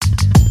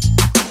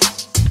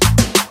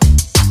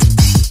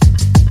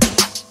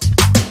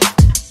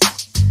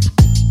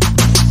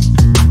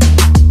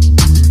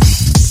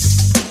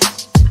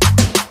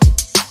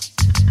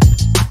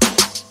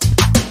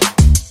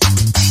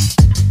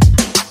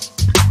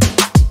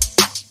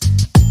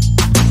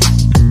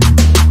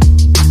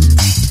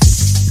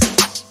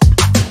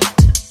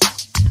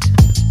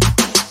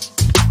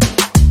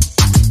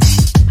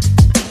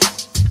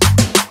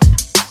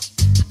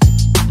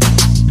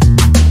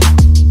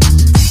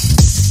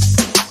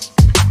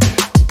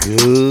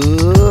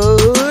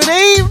Good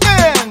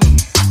evening.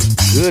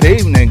 Good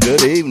evening,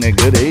 good evening,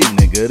 good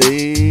evening, good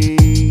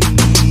evening.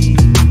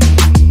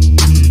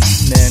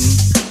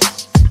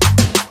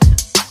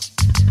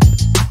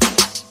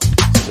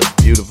 It's a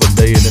beautiful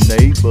day in the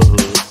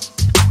neighborhood.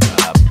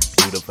 A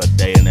beautiful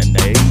day in the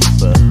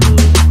neighborhood.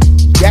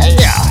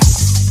 Yeah.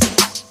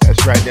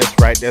 That's right, that's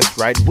right, that's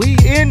right. We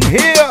in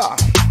here.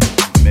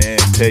 Man,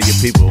 tell your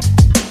people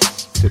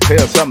to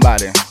tell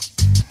somebody else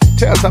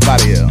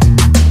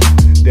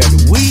that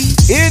we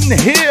in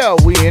here.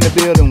 We in the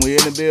building, we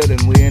in the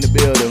building, we in the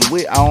building.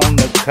 We on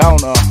the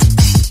corner.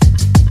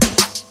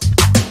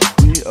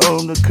 We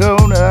on the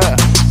corner.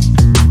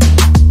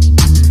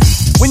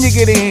 When you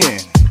get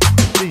in,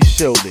 be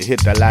sure to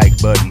hit the like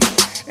button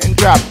and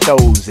drop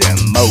those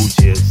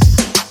emojis.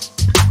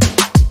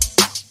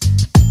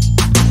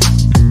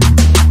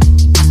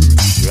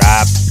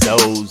 Drop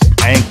those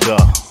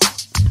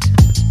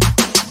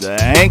the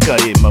anchor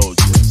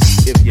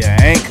emojis. If you're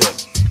anchored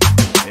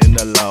in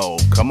the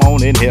Lord, come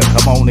on in here,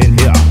 come on in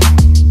here.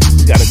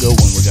 We got a good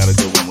one, we got a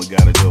good one, we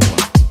got a good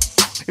one.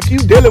 If you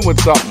dealing with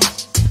something,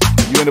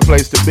 you in a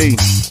place to be.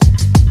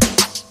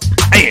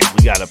 Man,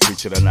 we got a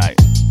preacher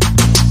tonight.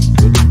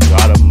 Good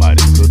God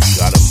Almighty, good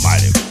God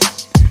Almighty.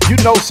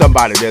 You know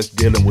somebody that's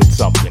dealing with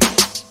something.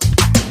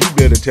 You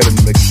better tell them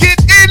to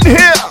get in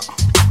here.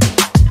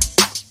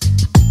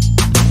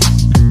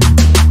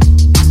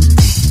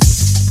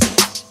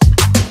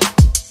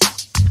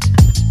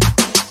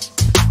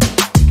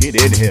 Get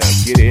in here,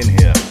 get in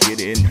here, get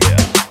in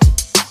here.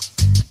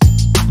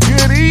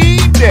 Good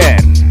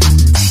evening.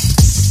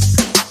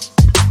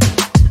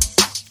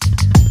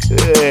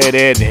 Get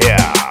in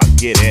here,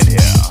 get in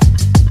here.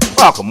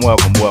 Welcome,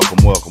 welcome,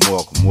 welcome, welcome,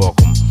 welcome,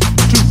 welcome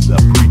to the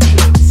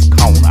Preacher's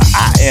Corner.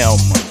 I am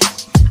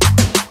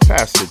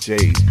Pastor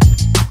JT.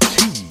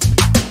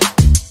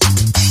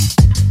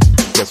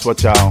 Guess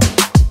what, y'all?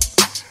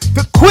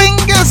 The Queen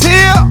is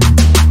here.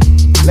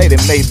 Lady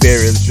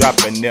Mayberry is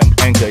dropping them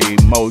anchor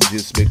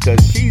emojis because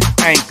she's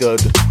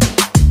anchored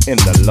in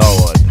the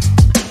Lord.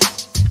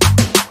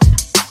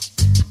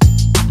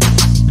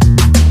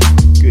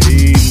 Good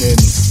evening.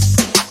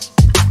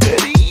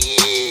 Good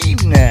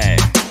evening.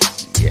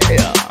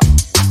 Yeah.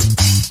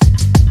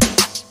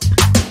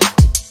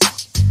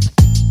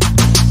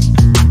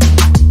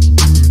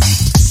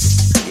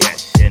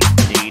 Yes,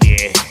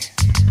 indeed.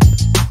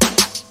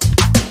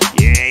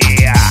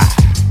 Yeah.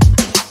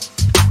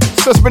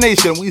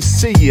 Suspination, we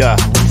see ya,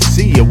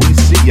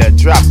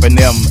 dropping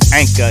them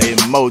anchor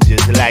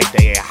emojis like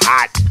they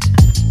hot.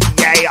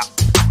 Yeah.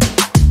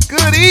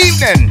 Good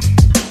evening.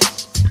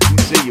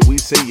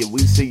 We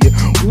see you.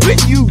 When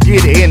you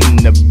get in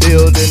the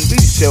building, be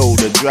sure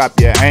to drop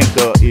your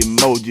anchor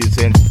emojis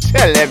and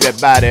tell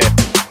everybody,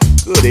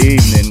 good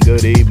evening,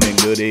 good evening,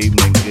 good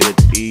evening,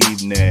 good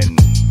evening,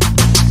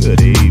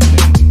 good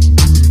evening,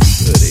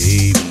 good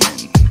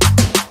evening,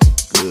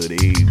 good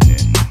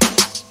evening.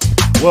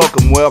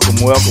 Welcome, welcome,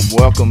 welcome,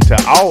 welcome to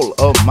all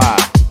of my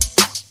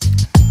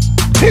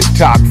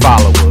TikTok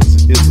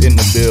followers is in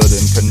the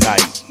building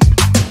tonight.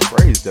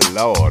 Praise the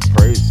Lord,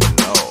 praise the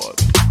Lord,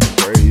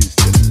 praise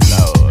the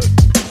Lord.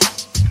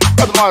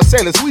 Brother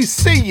Marcellus, we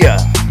see ya.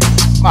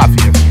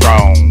 Mafia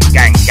strong,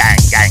 gang, gang,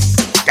 gang,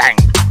 gang,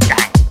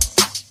 gang.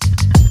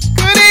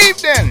 Good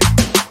evening.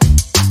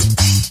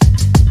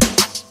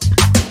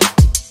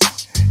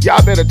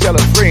 Y'all better tell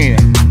a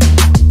friend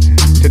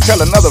to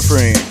tell another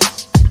friend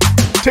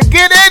to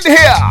get in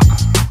here,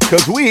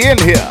 cause we in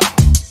here.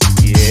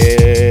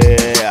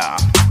 Yeah.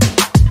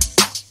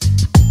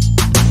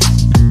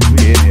 We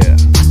in here.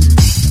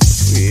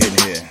 We in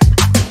here.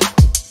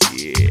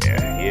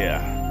 Yeah,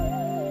 yeah.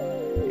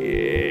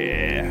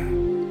 Yeah.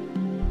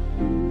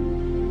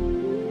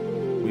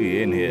 We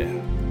in here.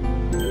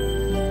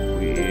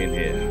 We in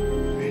here.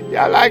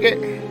 Y'all like it?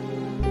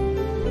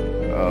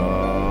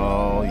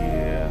 Oh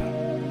yeah.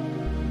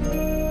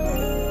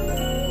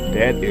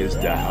 That is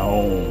the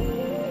home.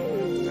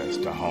 That's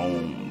the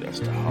home. That's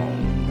the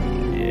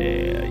home.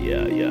 Yeah,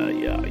 yeah, yeah,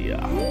 yeah,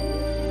 yeah.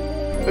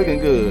 Looking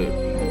good.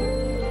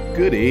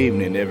 Good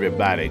evening,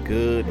 everybody.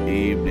 Good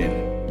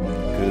evening.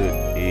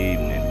 Good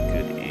evening.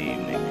 Good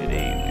evening. Good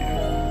evening.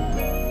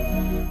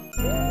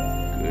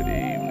 Good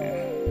evening.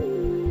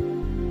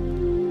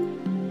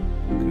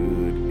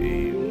 Good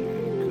evening.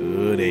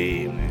 Good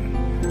evening.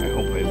 I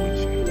don't play with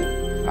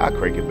you. I'll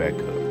crank it back up,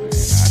 man.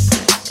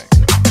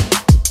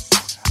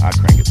 I'll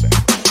crank it back up.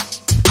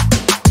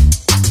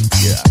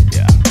 Yeah,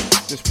 yeah.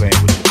 Just playing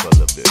with you for a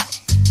little bit.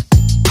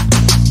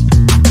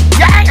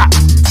 Yeah!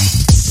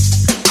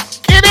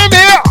 Get in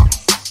here!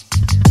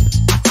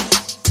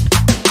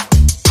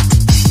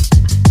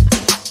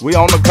 We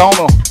on the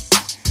corner.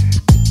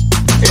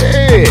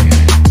 Yeah.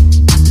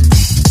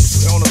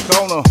 We on the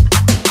corner.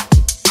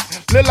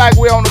 Look like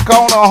we on the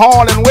corner of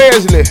Horn and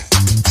Wesley.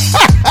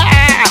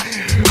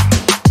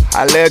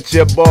 I let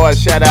your boy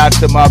shout out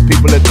to my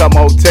people in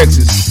Como,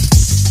 Texas.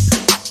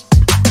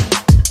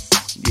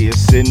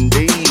 Yes,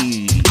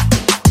 indeed.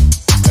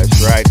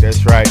 That's right,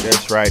 that's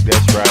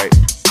right.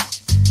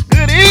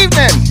 Good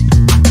evening.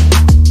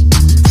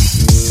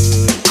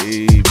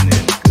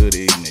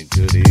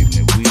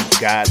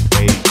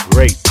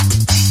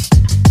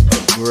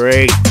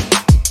 great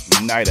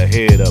night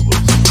ahead of us.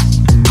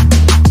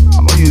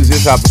 I'm gonna use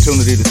this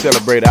opportunity to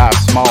celebrate our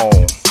small.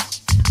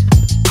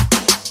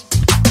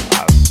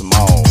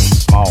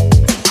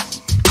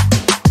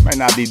 Might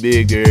not be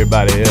big to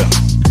everybody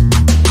else,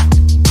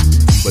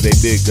 but they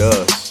big to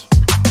us.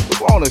 We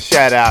want to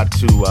shout out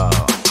to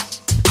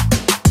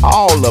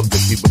all of the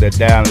people that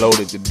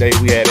downloaded today.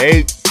 We had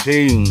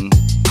 18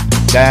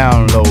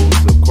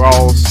 downloads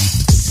across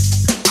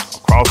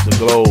the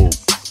globe.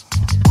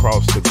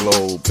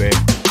 And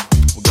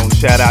we're going to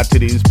shout out to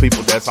these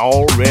people that's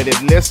already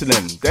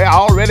listening. They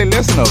already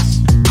listeners.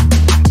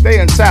 They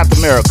in South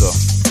America,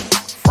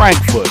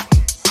 Frankfurt,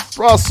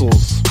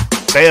 Brussels,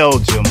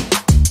 Belgium,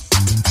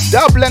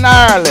 Dublin,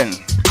 Ireland,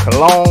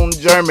 Cologne,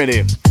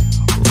 Germany,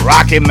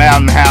 Rocky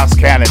Mountain House,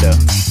 Canada,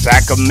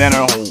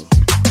 Sacramento,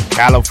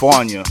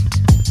 California,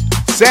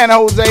 San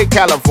Jose,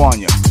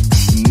 California,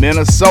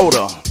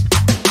 Minnesota,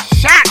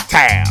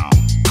 Chi-Town,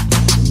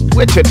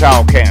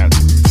 Wichita,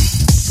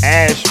 Kansas,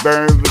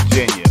 Ashburn,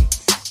 Virginia,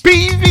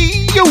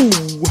 BVU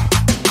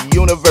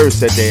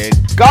University,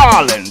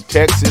 Garland,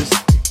 Texas,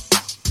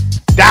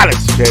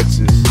 Dallas,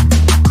 Texas,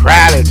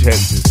 Crowley,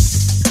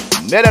 Texas,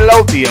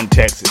 Midlothian,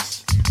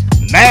 Texas,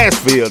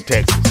 Nashville,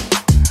 Texas,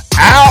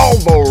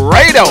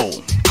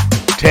 Alvarado,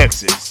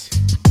 Texas.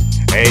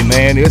 Hey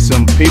man, there's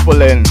some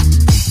people in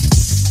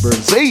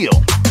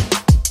Brazil.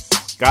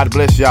 God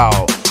bless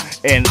y'all.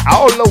 And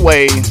all the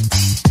way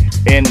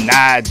in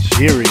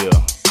Nigeria.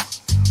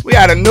 We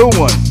had a new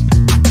one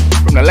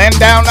from the land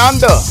down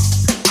under.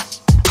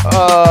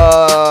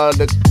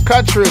 The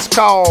country is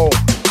called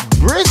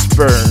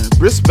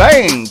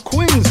Brisbane,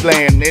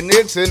 Queensland, and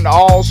it's in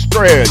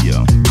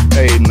Australia.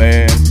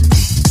 Amen.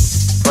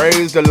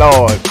 Praise the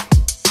Lord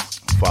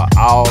for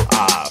all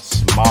our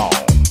small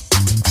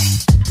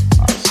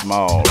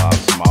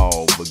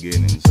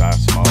beginnings,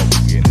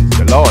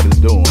 The Lord is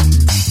doing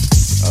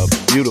a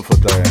beautiful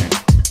thing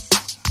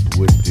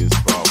with this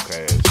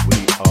broadcast. We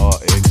are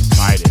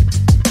excited.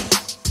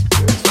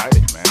 We're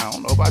excited, man. I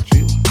don't know about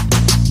you,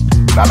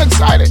 but I'm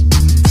excited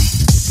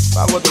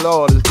about what the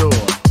Lord is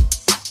doing.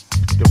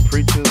 The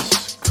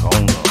Preacher's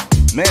Corner.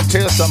 Man,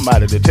 tell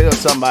somebody to tell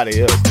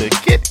somebody else to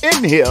get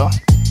in here,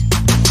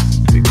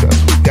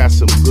 because we got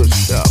some good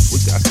stuff. We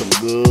got some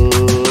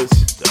good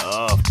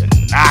stuff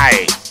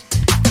tonight.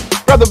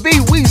 Brother B,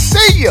 we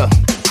see ya.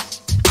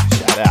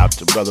 Shout out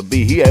to Brother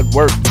B. He at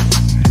work.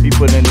 He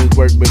put in his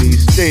work, but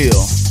he's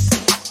still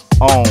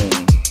on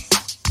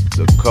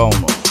the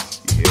corner.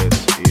 Yes,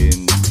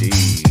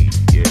 indeed.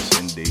 Yes,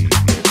 indeed.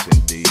 Yes,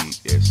 indeed.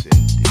 Yes,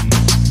 indeed.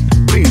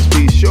 Please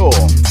be sure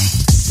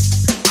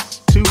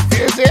to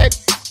visit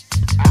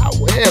our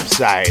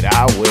website,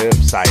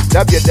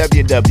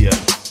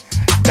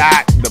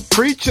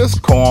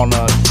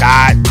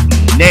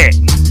 www.thepreacherscorner.net.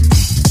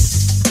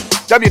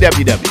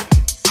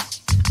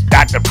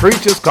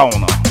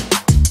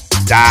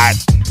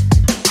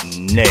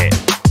 www.thepreacherscorner.net.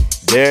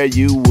 There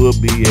you will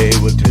be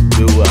able to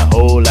do a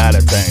whole lot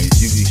of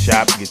things. You can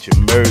shop, get your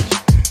merch.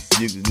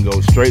 You can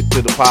go straight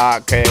to the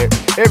podcast.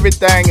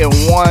 Everything in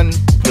one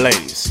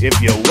place.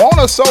 If you want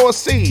to sow a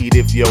seed,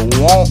 if you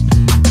want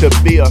to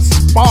be a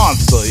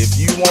sponsor, if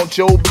you want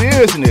your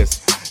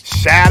business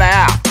shout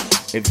out,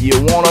 if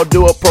you want to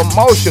do a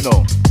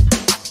promotional,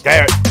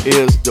 there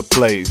is the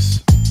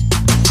place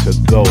to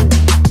go.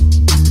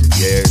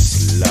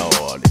 Yes,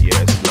 Lord.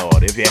 Yes,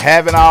 Lord. If you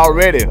haven't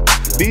already,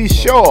 be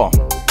sure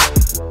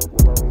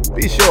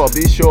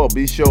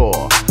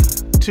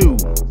to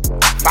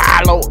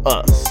follow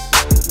us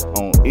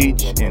on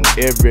each and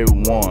every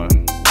one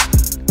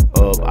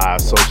of our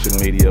social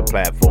media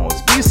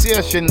platforms. B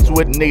Sessions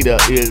with Nita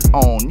is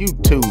on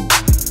YouTube,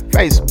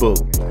 Facebook,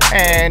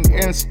 and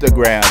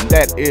Instagram.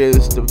 That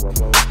is the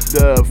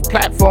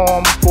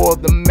platform for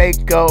the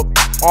makeup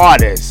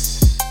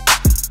artists,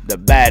 the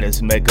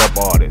baddest makeup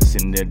artists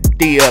in the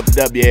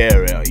DFW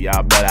area.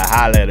 Y'all better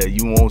holler at her.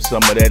 You want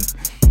some of that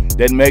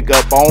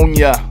makeup on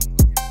ya?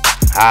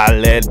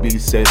 Holla at B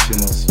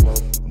Sessions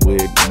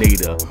with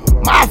Nita.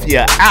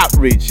 Mafia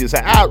Outreach is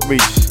an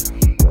outreach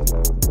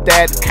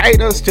that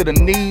caters to the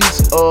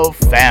needs of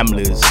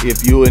families.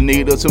 If you're in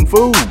need of some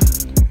food,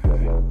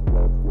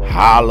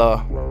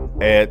 holla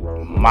at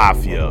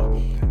Mafia.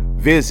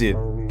 Visit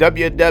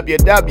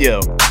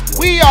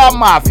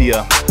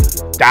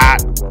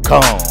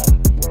www.wearemafia.com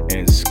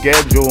and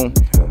schedule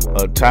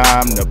a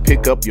time to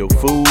pick up your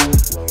food.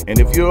 And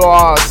if you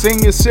are a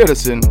senior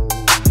citizen,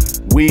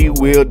 we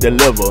will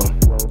deliver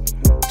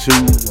to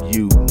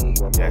you.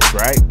 That's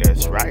right.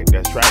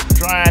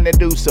 Trying to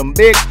do some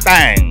big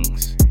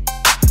things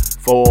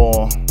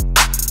for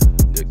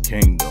the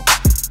kingdom.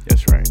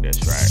 That's right.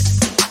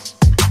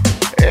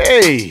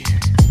 Hey,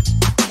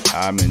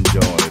 I'm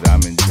enjoying it.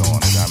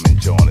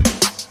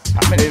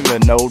 How many of you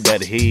know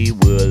that he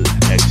will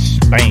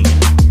expand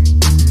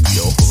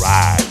your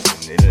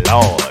horizon,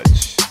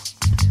 enlarge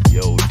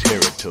your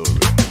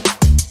territory?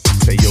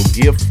 Say your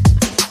gift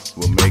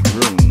will make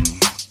room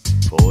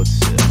for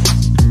itself.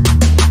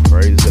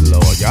 Praise the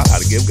Lord. Y'all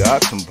gotta give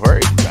God some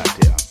praise out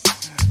there.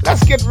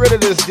 Let's get rid of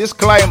this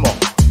disclaimer.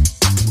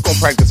 We're going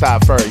to practice our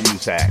Fair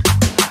Use Act.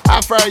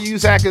 Our Fair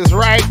Use Act is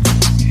right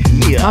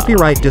here.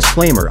 Copyright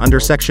disclaimer. Under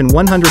Section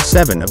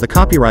 107 of the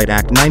Copyright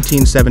Act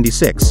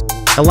 1976,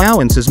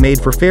 allowance is made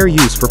for fair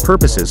use for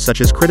purposes such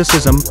as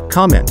criticism,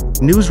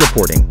 comment, news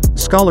reporting,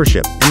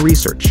 scholarship, and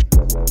research.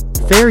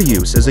 Fair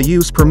use is a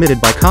use permitted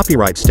by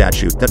copyright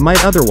statute that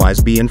might otherwise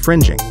be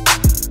infringing.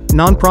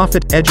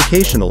 Nonprofit,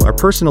 educational, or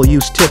personal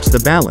use tips the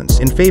balance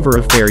in favor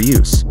of fair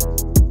use.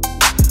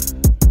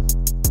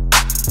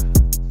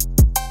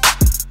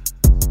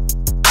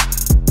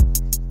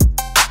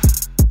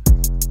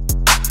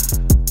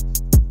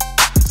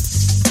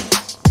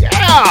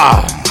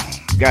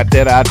 Got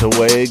that out the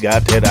way,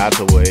 got that out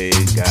the way,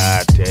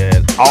 got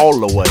that all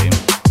the way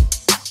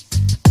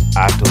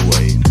out the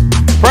way.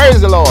 Praise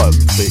the Lord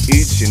for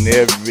each and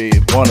every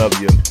one of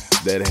you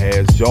that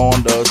has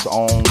joined us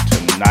on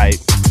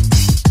tonight.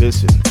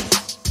 Listen,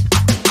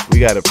 we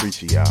got to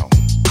preach to y'all.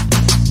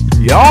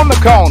 You're on the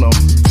corner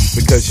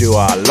because you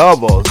are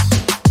lovers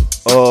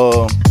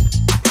of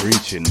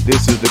preaching.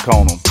 This is the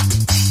corner.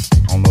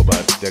 I don't know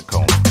about that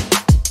corner,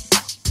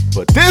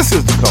 but this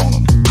is the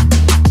corner.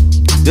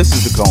 This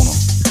is the corner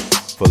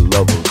for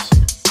lovers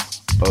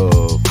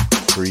of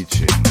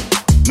preaching.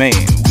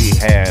 Man, we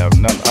have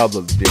none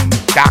other than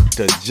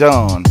Dr.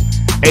 John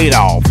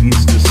Adolph.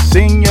 He's the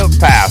senior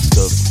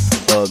pastor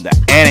of the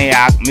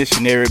Antioch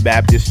Missionary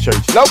Baptist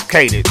Church,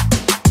 located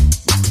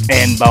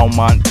in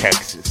Beaumont,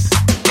 Texas.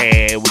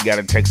 And we got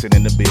a Texan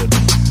in the building.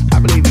 I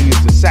believe he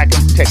is the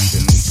second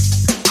Texan.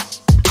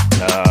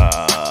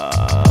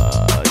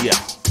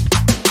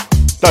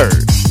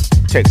 Third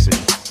Texan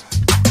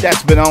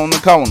that's been on the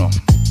corner.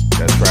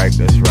 That's right.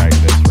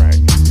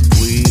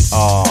 We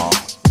are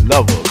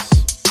lovers.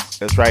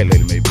 That's right,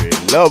 Lady Mayberry.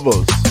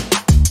 Lovers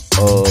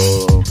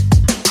of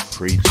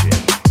preaching.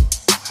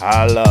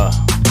 Holla.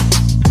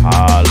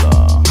 Yeah,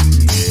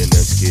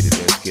 let's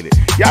get it.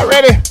 Y'all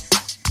ready?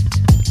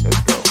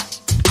 Let's go.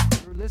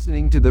 You're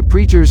listening to The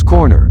Preacher's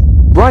Corner,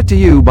 brought to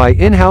you by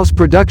In-House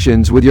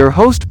Productions with your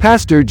host,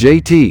 Pastor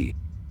JT,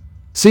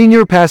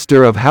 Senior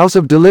Pastor of House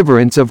of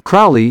Deliverance of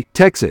Crowley,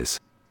 Texas.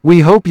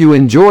 We hope you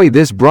enjoy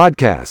this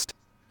broadcast.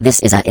 This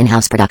is an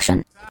in-house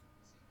production.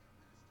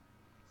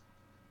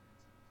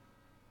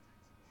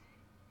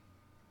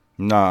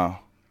 Nah,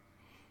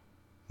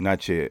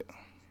 not yet.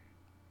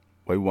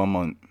 Wait 1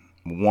 month.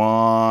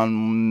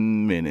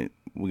 1 minute.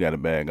 We got to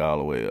bag all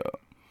the way up.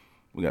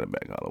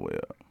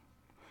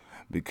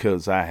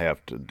 Because I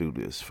have to do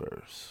this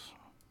first.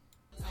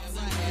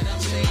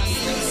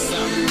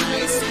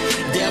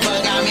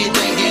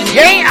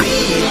 Yeah!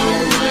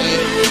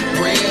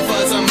 Praying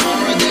for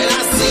tomorrow that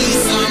I see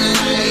some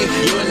light.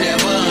 You'll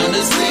never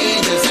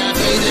understand just how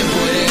faith and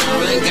put it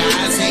all in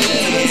God's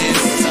hands.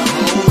 So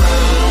hold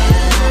on,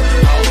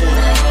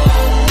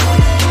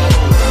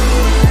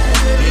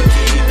 and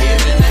keep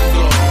giving them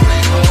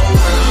glory.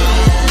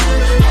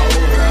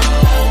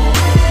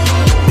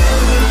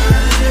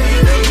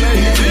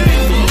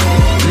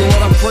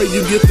 Lord, I pray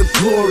you get the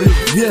glory.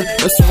 Yeah,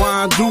 that's why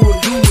I do it.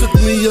 Took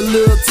me a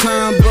little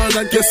time, but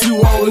I guess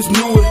you always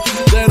knew it,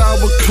 that I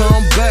would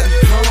come back.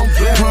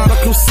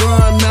 Prodigal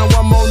son, now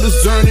I'm on this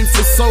journey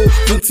for soul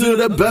until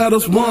the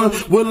battle's won.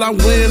 Will I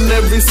win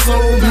every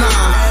soul?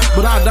 Nah,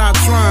 but I die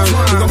trying,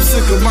 cause I'm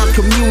sick of my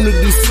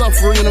community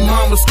suffering and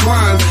mama's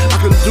crying. I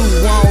can do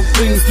all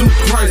things through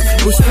Christ,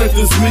 which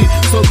strengthens me.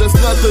 So there's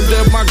nothing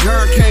that my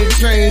God can't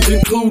change,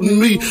 including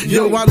me.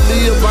 Yo, I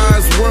live by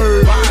his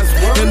word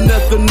and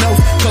nothing else,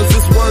 cause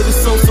his word is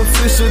so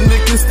sufficient,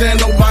 it can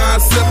stand on by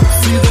itself.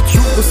 See, the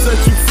truth will set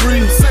you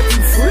free.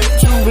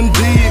 True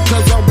indeed,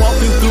 cause I'm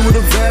walking through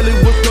the valley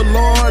with the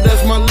Lord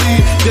as my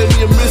lead. Gave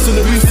me a mission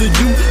to reach to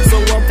you, so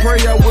I pray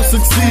I will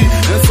succeed.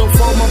 And so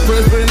far my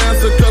prayer's been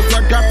answered, cause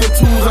I got the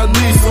tools I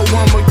need. So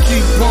I'ma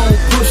keep on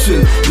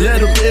pushing, let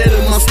him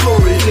edit my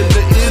story. In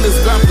the end it's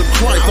about the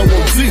Christ, I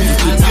want Jesus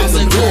to get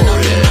the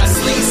glory. In my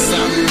sleep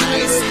some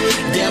nights,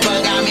 devil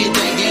got me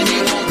thinking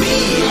it won't be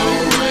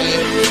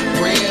alright.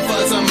 Praying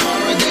for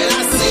tomorrow that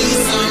I see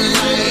some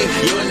light.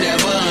 You'll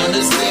never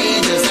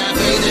understand just how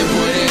faith and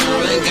put it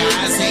all in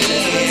God's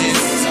hands.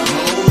 So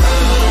hold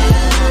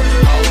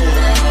on,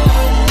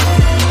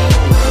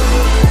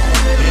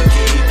 and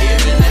keep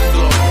giving them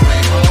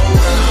glory. Hold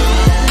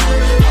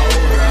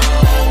on,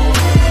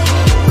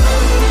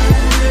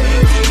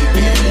 and keep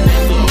giving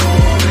them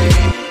glory.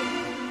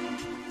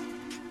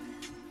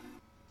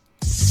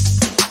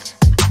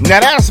 Now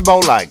that's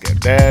more like it.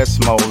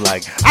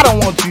 I don't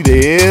want you to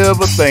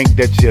ever think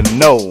that you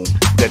know,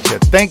 that you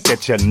think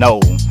that you know,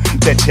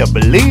 that you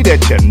believe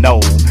that you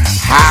know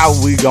how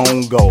we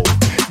gonna go.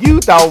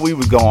 You thought we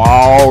was gonna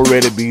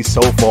already be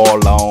so far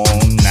along.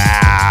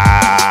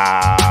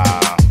 Nah,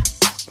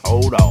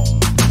 hold on.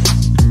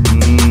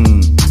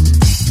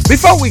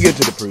 Before we get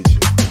to the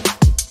preaching,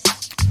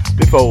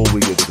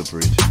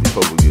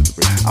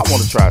 I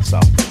want to try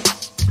something.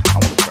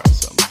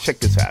 Check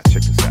this out.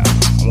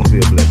 I want to be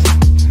a blessing.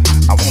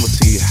 I want to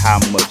see how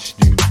much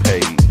you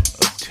pay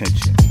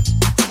attention.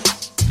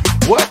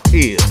 What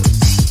is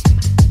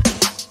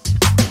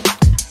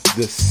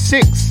the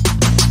 6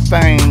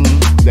 thing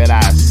that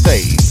I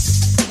say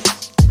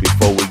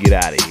before we get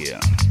out of here.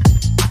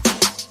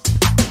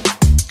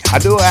 I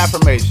do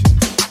affirmations.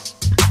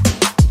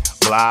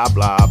 Blah,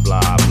 blah,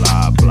 blah,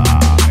 blah,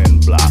 blah,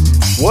 and blah.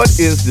 What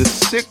is the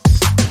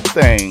sixth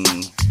thing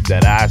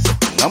that I said?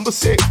 Number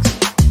 6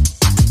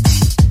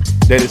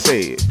 that it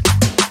said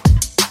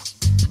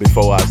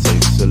before I say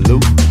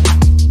salute.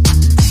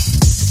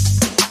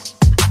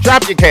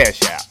 Drop your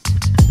cash out.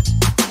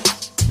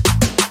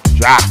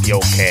 Drop your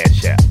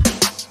cash out.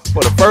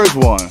 For the first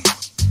one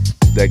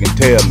that can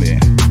tell me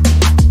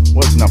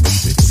what's number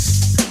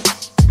 6.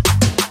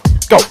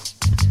 Go.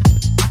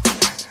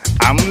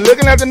 I'm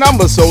looking at the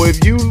numbers, so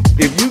if you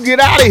get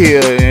out of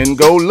here and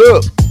go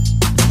look,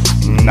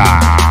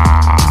 nah,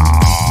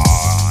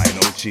 ain't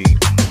no cheat.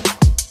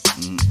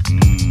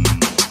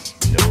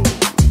 No.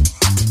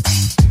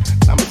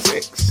 Number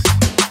 6.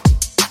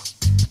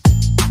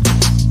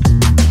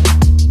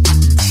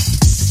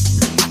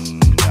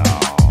 No.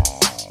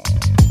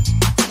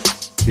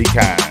 Be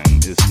kind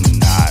is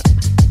not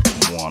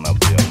one of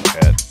them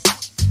at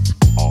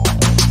all.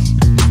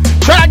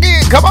 Try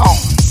again, come on.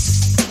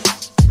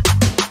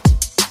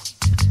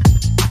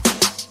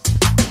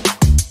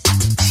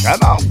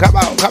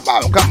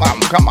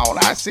 Come on.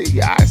 I see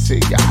ya.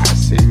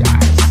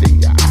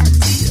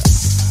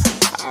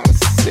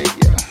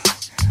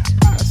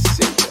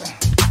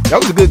 That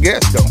was a good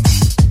guess, though.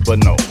 But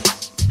no.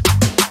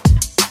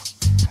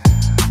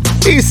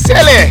 He's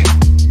silly.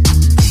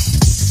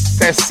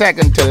 That's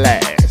second to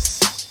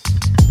last.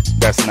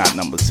 That's not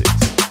number 6.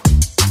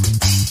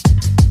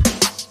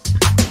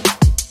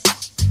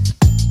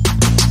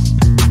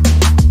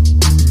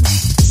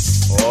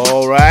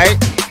 All right.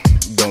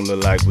 Don't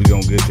look like we're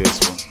gonna get this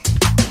one.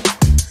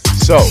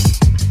 So,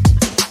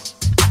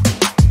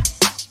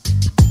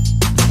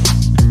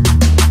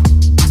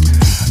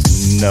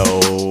 no,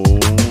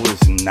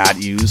 it's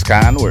not use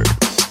kind words.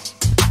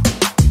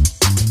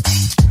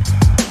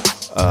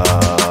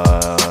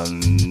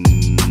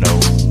 No,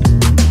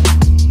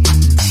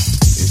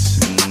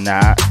 it's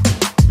not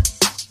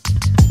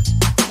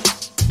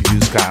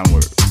use kind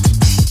words.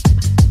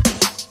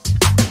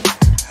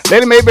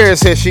 Lady Mayberry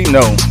says she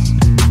know,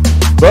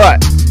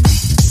 but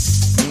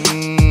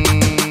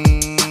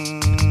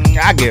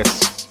I guess.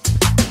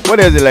 What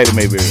is it, Lady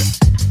Mayberry?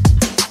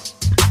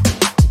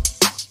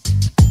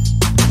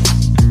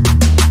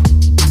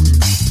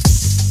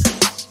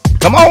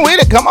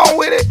 Come on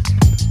with it.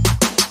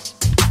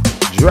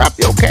 Drop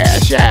your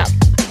cash out.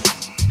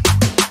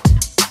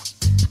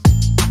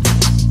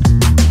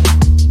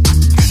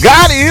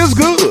 God is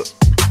good.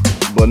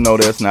 But no,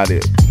 that's not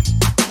it.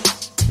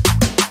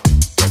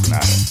 That's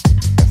not it.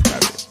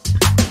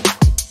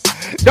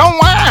 Don't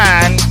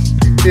whine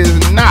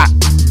is not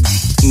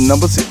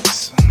number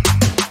 6.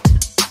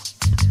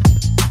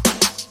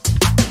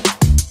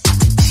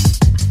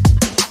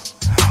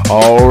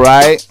 All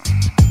right,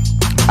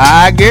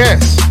 I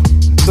guess.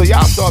 So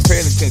y'all start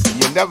paying attention.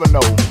 You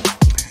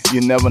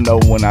never know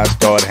when I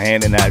start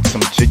handing out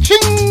some cha-ching.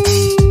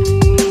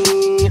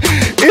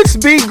 It's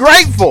be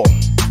grateful.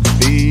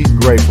 Be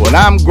grateful. And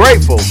I'm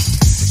grateful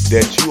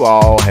that you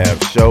all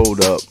have showed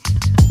up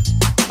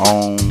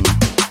on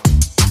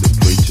the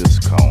Preacher's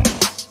Corner.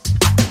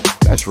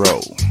 Let's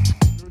roll.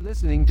 You're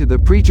listening to the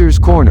Preacher's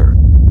Corner,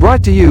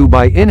 brought to you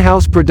by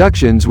In-House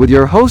Productions with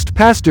your host,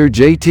 Pastor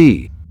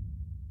JT,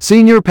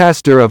 Senior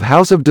Pastor of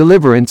House of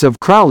Deliverance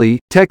of Crowley,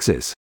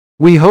 Texas.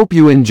 We hope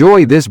you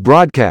enjoy this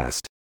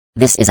broadcast.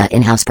 This is an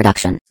in-house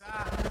production.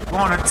 I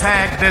want to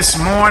tag this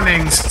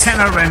morning's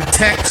tenor and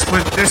text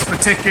with this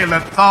particular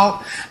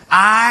thought.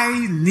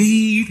 I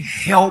need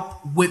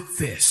help with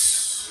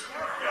this.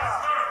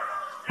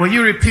 Will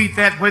you repeat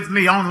that with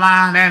me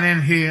online and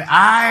in here?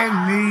 I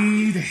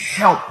need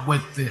help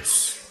with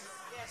this.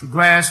 The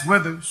grass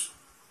withers,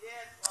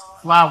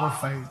 flower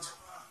fades.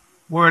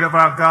 Word of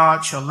our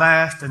God shall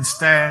last and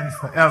stand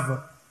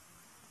forever.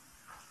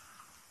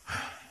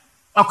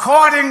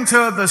 According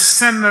to the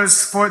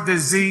Centers for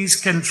Disease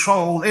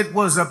Control, it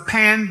was a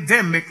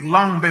pandemic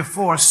long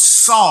before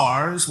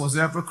SARS was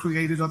ever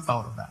created or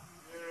thought about.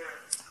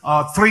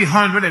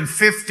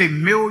 350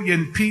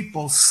 million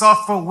people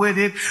suffer with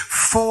it.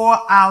 4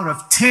 out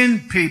of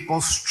 10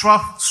 people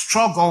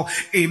struggle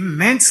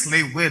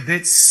immensely with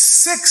it.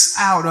 6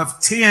 out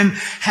of 10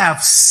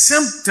 have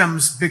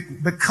symptoms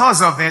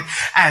because of it.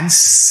 And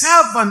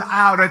 7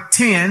 out of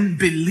 10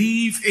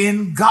 believe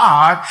in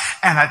God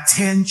and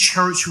attend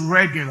church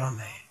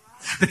regularly.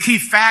 The key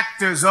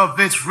factors of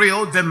its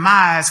real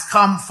demise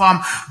come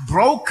from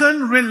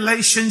broken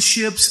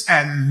relationships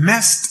and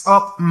messed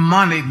up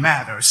money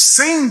matters.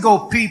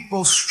 Single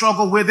people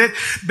struggle with it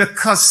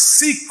because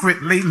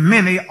secretly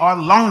many are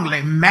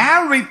lonely.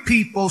 Married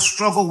people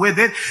struggle with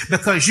it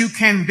because you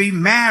can be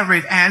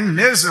married and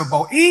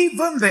miserable.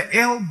 Even the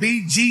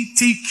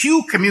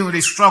LGBTQ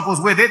community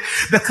struggles with it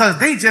because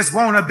they just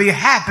want to be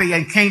happy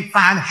and can't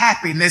find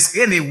happiness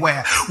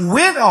anywhere.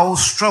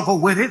 Widows struggle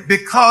with it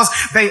because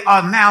they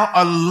are now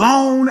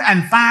alone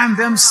and find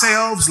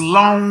themselves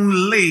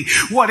lonely.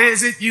 What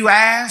is it, you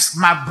ask?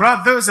 My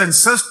brothers and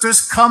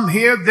sisters, come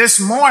here this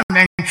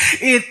morning.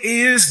 It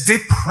is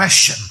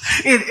depression.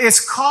 It is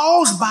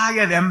caused by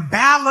an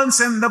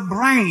imbalance in the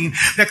brain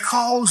that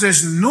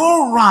causes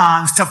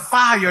neurons to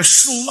fire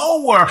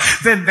slower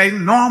than they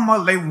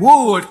normally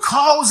would,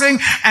 causing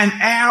an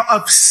air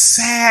of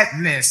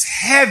sadness,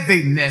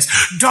 heaviness,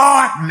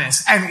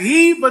 darkness, and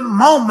even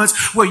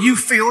moments where you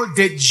feel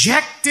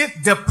dejected,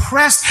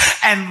 depressed,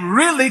 and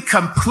really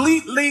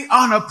completely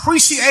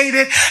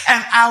unappreciated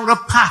and out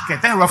of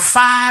pocket. There are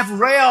 5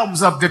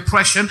 realms of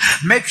depression.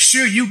 Make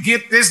sure you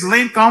get this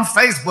link on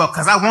Facebook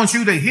because I want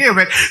you to hear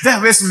it.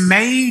 There is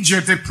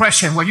major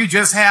depression where you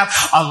just have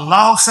a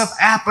loss of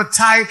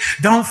appetite,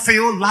 don't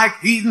feel like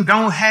eating,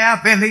 don't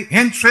have any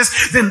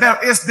interest. Then there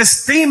is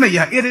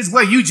dysthymia. It is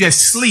where you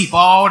just sleep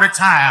all the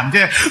time.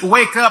 Just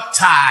wake up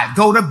tired,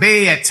 go to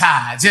bed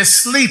tired,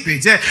 just sleepy,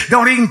 just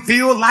don't even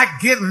feel like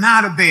getting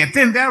out of bed.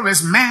 Then there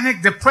is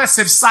manic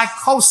depressive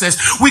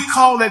psychosis. We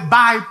call it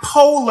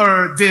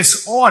bipolar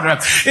disorder.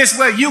 It's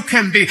where you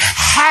can be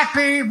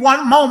happy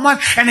one moment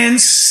and then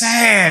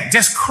sad,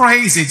 just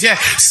crazy.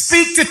 Just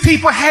speak to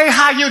people, hey,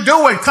 how you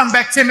doing? Come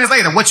back 10 minutes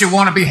later, what you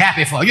want to be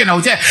happy for? You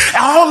know, just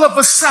all of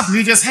a sudden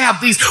you just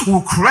have these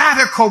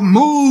radical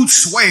mood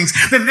swings.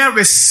 Then there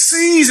is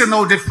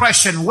seasonal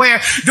depression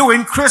where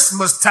during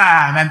Christmas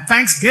time and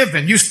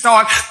Thanksgiving you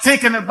start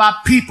thinking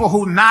about people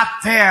who not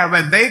there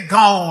and they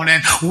gone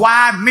and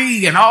why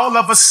me, and all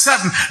of a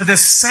sudden the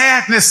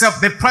sadness of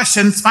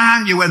depression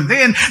finds you. And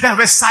then there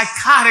is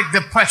psychotic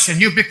depression.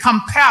 You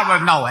become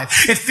paranoid.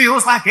 It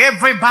feels like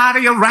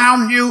everybody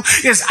around you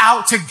is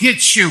out to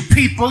get you.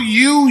 People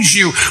use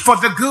you for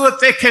the good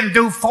they can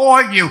do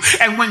for you.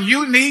 And when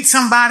you need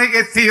somebody,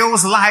 it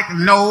feels like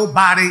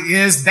nobody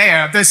is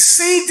there. The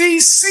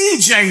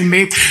CDC,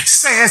 Jamie,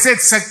 says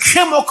it's a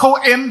chemical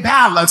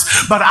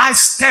imbalance. But I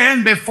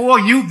stand before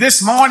you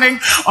this morning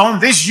on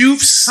this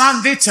Youth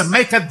Sunday to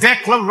make a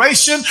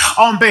declaration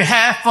on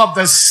behalf of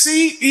the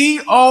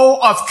CEO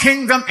of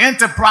Kingdom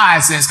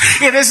Enterprises.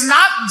 It is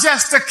not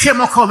just a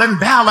chemical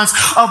imbalance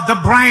of the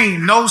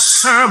brain. No,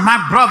 sir,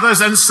 my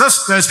brothers and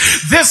sisters,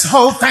 this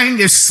whole thing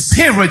is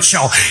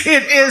spiritual.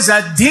 It is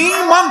a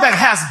demon that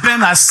has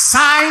been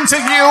assigned to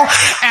you,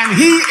 and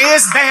he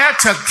is there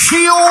to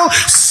kill,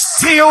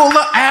 steal,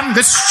 and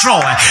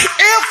destroy.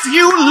 If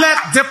you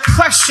let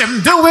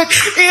depression do it,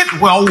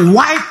 it will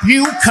wipe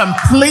you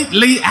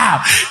completely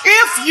out.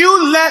 If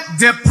you let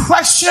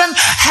depression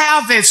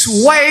have its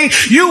way,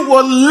 you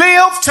will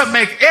live to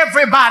make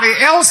everybody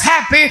else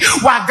happy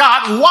while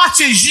God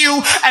watches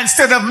you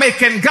instead of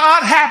making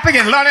God happy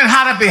and learning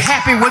how to be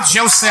happy with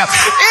yourself.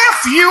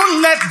 If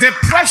you let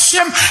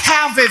depression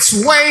have its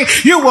way,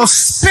 you will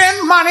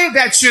spend money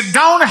that you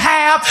don't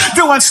have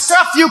doing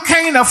stuff you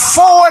can't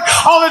afford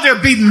only to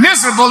be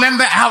miserable in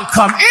the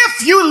outcome.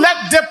 If you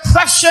let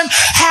depression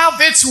have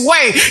its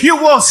way, you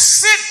will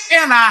sit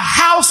in a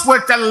house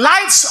with the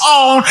lights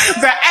on,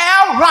 the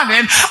air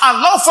running, a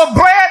loaf of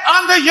bread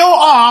under your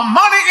arm,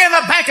 money in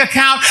a bank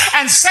account,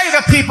 and say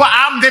to people,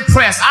 I'm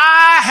depressed.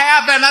 I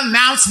have an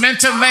announcement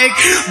to make.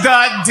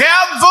 The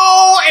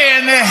devil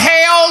in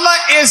hell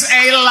is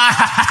a lie.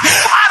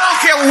 I don't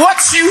care what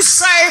you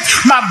say,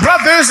 my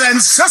brothers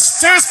and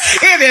sisters.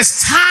 It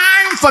is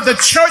time for the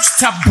church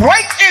to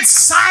break its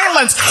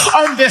silence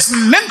on this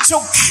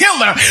mental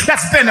killer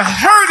that's been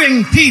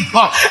hurting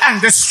people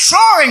and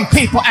destroying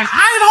people. And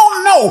I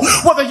don't know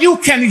whether you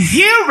can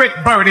hear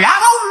it, Bertie. I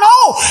don't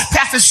know,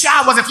 Pastor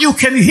Showers, if you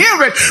can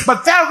hear it,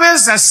 but there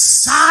is a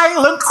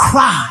silent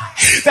cry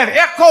that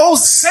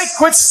echoes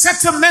sacred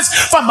sentiments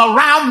from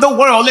around the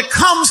world. It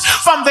comes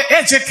from the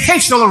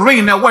educational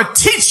arena where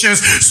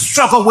teachers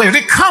struggle with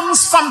it. It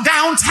comes from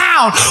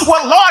downtown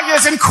where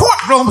lawyers in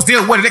courtrooms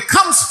deal with it. It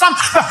comes from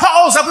the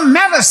halls of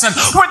medicine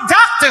where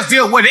doctors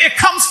deal with it. It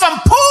comes from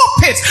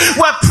pulpits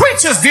where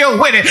preachers deal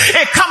with it.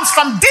 It comes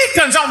from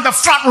deacons on the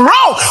front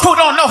row who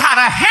don't know how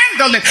to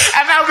handle it.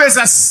 And there is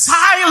a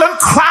silent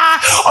cry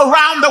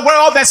around the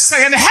world that's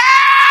saying,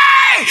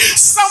 hey,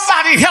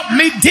 somebody help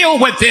me deal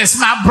with this.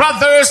 My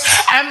brothers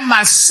and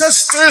my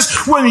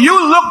sisters, when you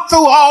look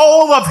through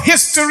all of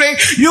history,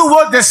 you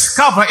will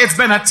discover it's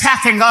been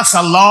attacking us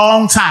a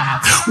long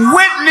time.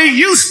 Whitney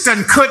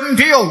Houston couldn't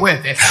deal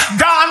with it.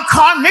 Don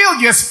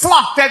Cornelius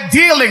flunked at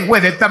dealing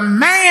with it. The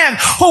man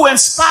who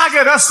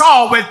inspired us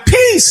all with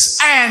peace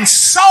and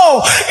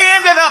soul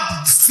ended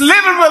up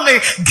literally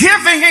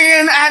giving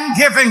in and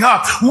giving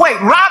up. Wait,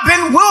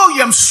 Robin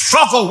Williams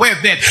struggled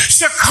with it.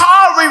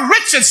 Sha'Carri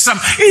Richardson,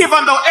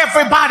 even though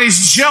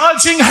everybody's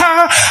judging her,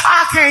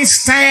 I can't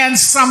stand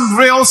some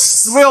real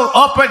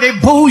uppity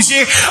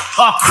bougie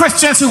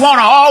Christians who want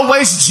to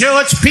always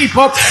judge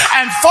people,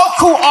 and folk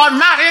who are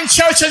not in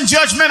church and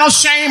judgmental.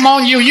 Shame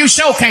on you. You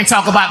sure can't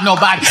talk about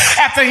nobody.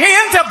 At the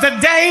end of the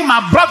day,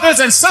 my brothers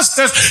and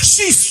sisters,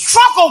 she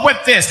struggled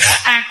with this.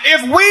 And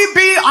if we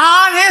be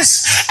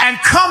honest and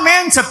come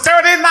into to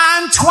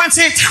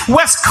 3920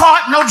 West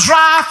Cardinal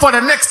Drive for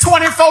the next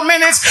 24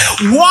 minutes.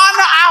 1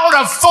 out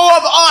of 4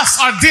 of us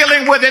are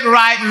dealing with it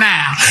right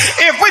now.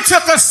 If we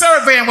took a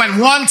survey and went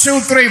 1, 2,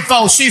 3,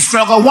 4, she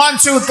struggled, 1,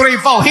 2, 3,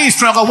 4, he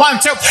struggled, 1,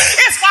 2.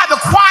 It's why the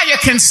choir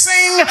can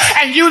sing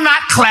and you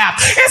not clap.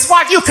 It's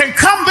why you can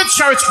come to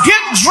church,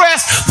 get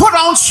dressed, put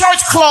on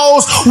church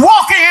clothes,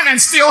 walk in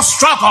and still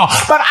struggle.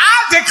 But I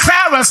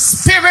declare a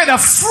spirit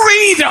of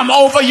freedom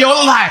over your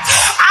life.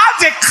 I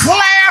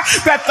declare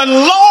that the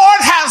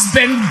Lord has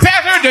been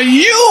better to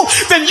you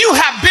than you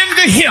have been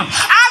to him.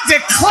 I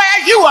declare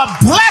you are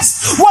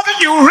blessed whether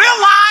you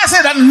realize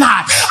it or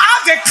not. I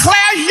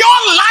declare your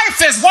life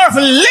is worth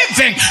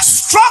living,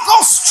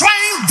 struggle,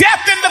 strain,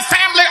 death in the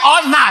family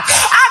or not.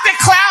 I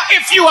declare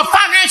if you are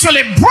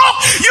financially broke,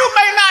 you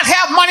may not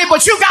have money,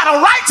 but you got a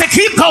right to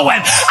keep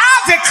going. I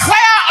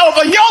declare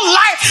over your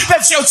life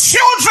that your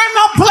children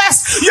are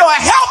blessed, your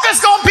health is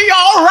going to be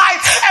all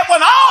right, and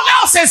when all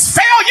else has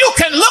failed, you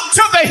can look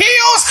to the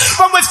hills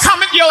from which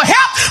cometh your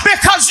help,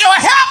 because your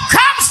help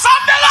comes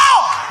from the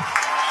Lord.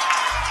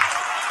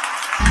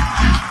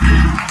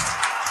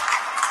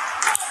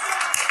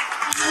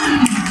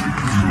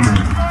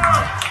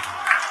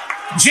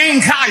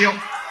 Gene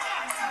Kyle,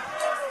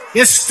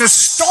 it's the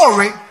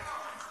story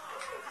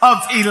of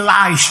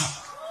Elijah.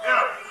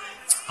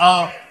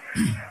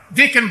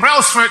 Deacon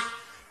Brailsford,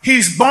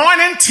 he's born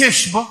in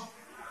Tishba,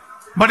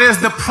 but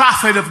is the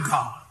prophet of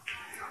God.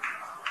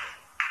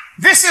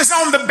 This is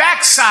on the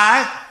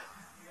backside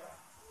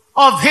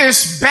of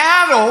his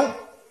battle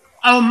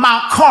on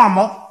Mount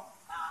Carmel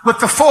with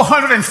the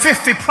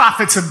 450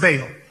 prophets of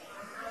Baal.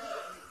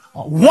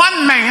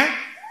 One man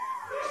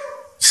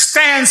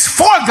stands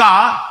for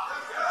God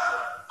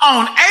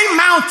on a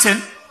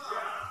mountain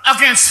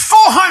against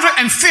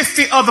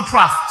 450 other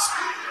prophets.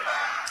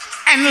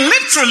 And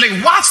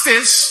literally, watch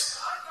this,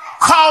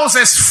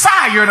 causes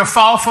fire to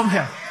fall from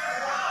heaven.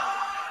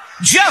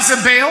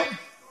 Jezebel,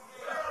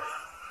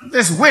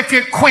 this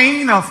wicked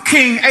queen of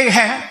King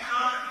Ahab,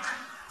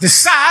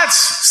 decides,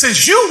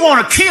 since you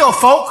want to kill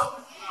folk,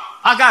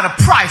 I got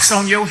a price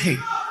on your head.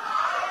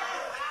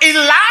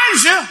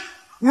 Elijah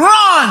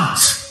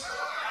runs,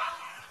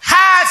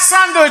 hides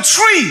under a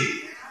tree,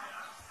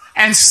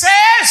 and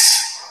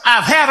says,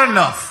 I've had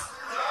enough.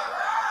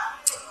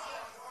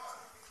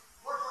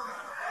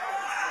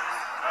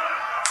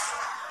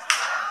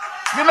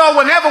 You know,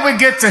 whenever we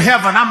get to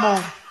heaven, I'm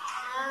going to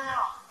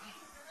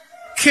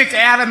kick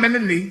Adam in the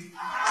knee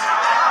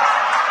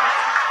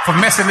for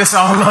messing this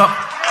all up.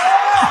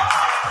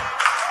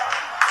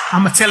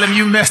 I'm going to tell him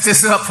you messed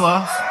this up for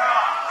us.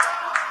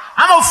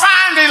 I'm going to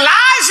find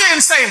Elijah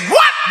and say,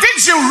 what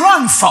did you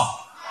run for?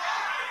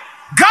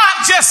 God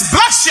just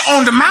blessed you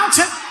on the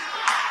mountain.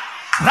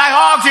 But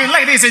I argue,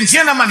 ladies and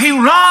gentlemen, he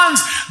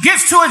runs,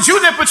 gets to a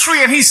juniper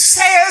tree, and he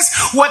says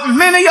what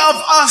many of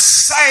us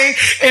say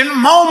in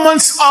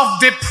moments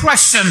of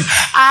depression.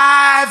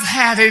 I've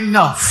had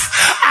enough.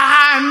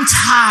 I'm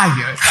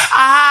tired.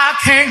 I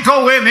can't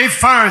go any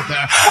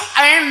further.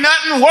 Ain't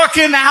nothing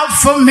working out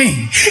for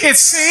me. It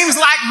seems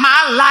like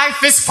my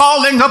life is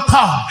falling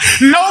apart.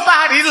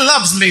 Nobody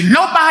loves me.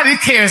 Nobody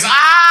cares.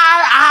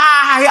 I.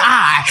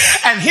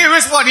 And here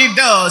is what he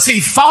does. He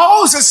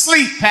falls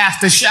asleep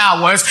past the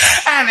showers,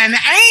 and an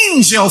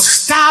angel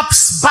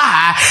stops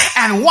by,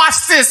 and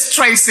watch this,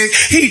 Tracy.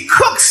 He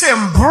cooks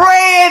him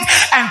bread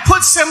and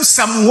puts him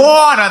some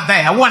water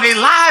there. When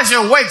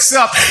Elijah wakes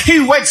up, he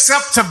wakes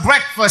up to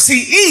breakfast.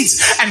 He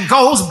eats and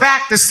goes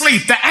back to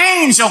sleep. The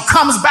angel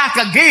comes back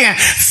again,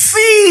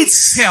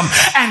 feeds him,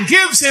 and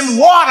gives him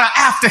water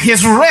after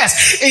his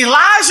rest.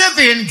 Elijah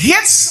then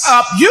gets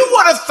up. You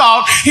would have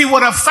thought he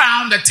would have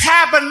found a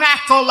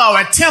tabernacle or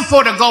a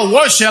temple to go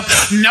worship.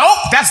 Nope,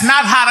 that's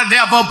not how the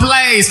devil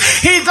plays.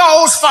 He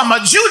goes from a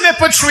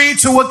juniper tree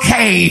to a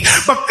cave.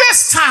 But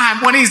this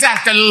time, when he's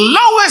at the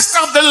lowest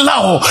of the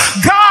low,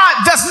 God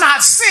does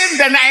not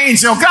send an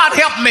angel. God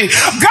help me.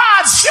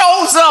 God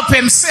shows up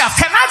himself.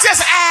 Can I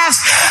just ask,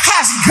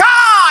 has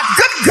God,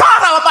 good God,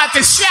 I'm about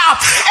to shout,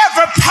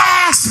 ever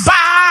passed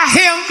by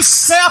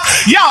himself?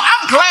 Yo,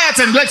 I'm glad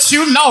to let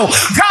you know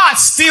God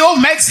still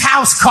makes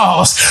house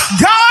calls.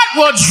 God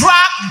will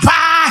drop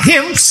by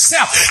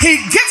himself. He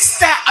gets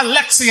that,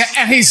 Alexia,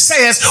 and he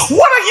says,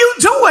 what are you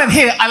doing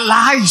here,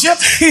 Elijah?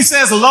 He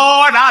says,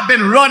 Lord, I've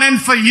been running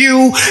for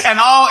you, and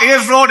all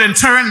Israel done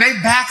turned their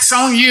backs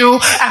on you,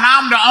 and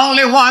I'm the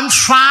only one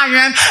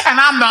trying, and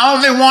I'm the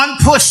only one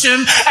pushing,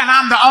 and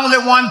I'm the only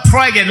one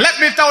praying. Let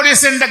me throw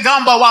this in the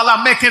gumbo while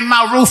I'm making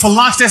my roof for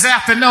lunch this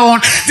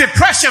afternoon.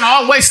 Depression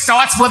always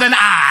starts with an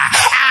I.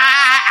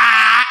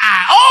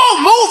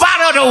 Oh, move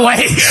out of the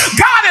way.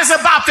 God is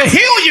about to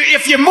heal you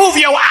if you move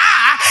your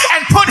eye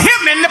and put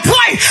him in the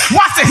place.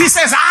 Watch it. He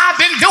says, I've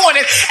been doing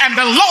it. And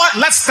the Lord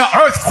lets the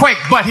earthquake,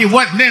 but he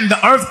wasn't in the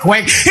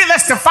earthquake. He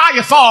lets the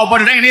fire fall,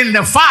 but it ain't in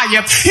the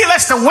fire. He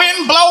lets the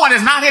wind blow, and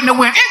it's not in the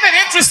wind. Isn't it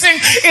interesting?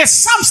 It's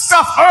some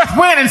stuff earth,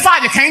 wind, and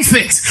fire can't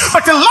fix.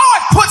 But the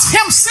Lord puts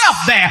himself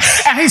there,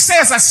 and he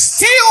says, a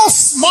still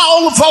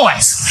small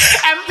voice.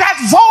 And that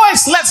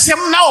voice lets him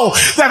know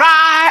that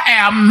I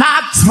am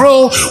not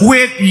through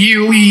with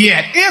you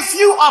yet. If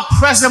you are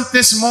present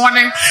this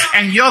morning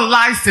and your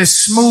life is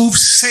smooth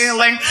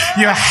sailing,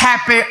 you're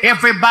happy,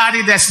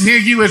 everybody that's near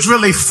you is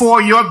really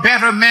for your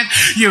betterment,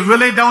 you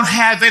really don't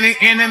have any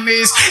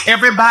enemies,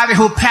 everybody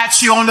who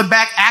pats you on the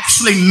back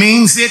actually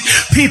means it,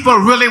 people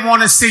really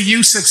want to see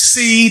you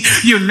succeed,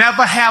 you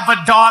never have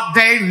a dark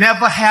day,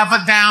 never have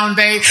a down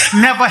day,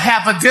 never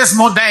have a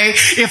dismal day.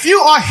 If you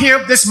are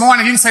here this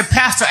morning, you can say,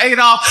 Pastor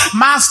Adolph,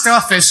 my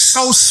stuff is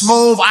so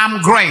smooth,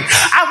 I'm great.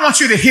 I want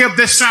you to hear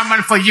this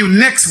sermon for you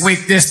next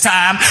week this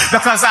time,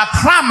 because I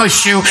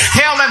promise you,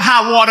 hell and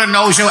high water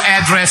knows your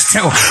address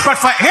too. But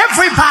for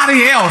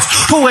everybody else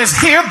who is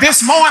here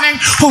this morning,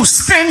 who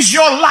spends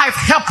your life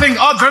helping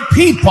other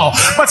people,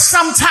 but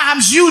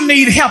sometimes you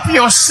need help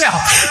yourself,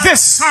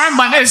 this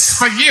sermon is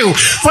for you.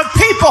 For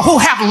people who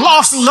have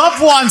lost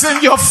loved ones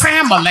in your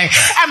family,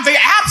 and the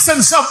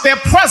absence of their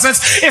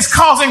presence is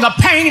causing a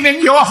pain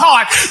in your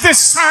heart, this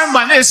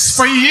sermon is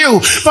for you.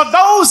 For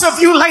those of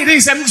you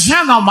ladies and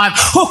gentlemen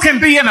who can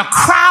be in a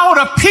crowd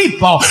of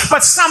people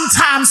but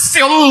sometimes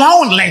feel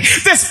lonely,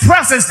 this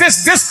presence,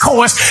 this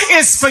discourse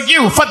is for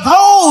you. For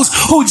those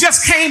who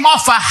just came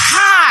off a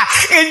high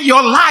in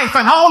your life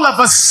and all of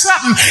a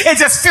sudden it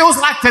just feels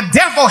like the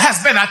devil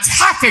has been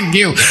attacking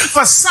you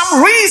for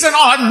some reason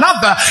or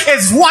another,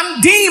 it's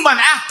one demon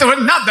after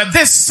another,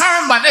 this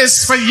sermon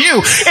is for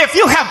you. If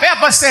you have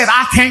ever said,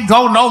 I can't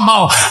go no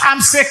more,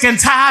 I'm sick and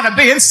tired of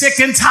being sick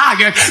and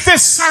tired,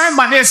 this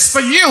sermon is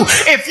for you.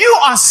 If you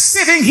are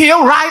sitting here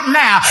right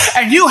now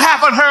and you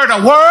haven't heard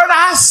a word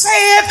I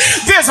said,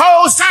 this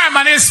whole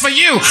sermon is for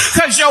you,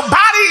 because your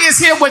body is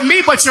here with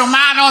me, but your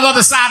mind on the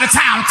other side of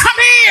town. Come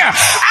here.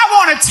 I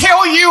want to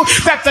tell you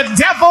that the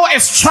devil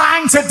is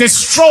trying to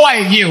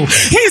destroy you.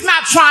 He's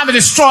not trying to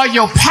destroy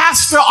your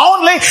pastor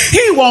only.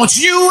 He wants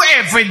you,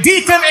 every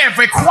deacon,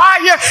 every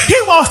choir. He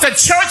wants the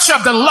church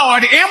of the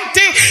Lord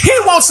empty. He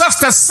wants us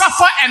to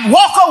suffer and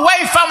walk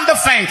away from the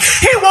faith.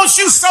 He wants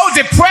you so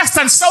depressed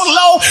and so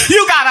low,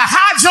 you got a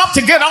high jump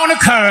to get on the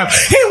curb.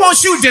 He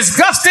wants you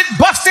disgusted,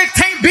 busted,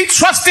 can't be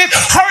trusted,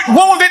 hurt,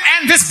 wounded,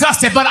 and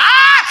disgusted. But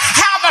I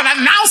have an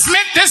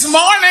announcement this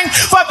morning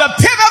for the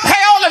pit of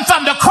hell and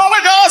from the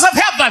corridors of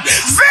heaven.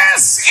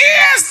 This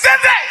is the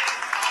day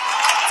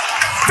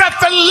that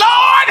the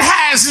Lord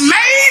has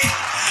made,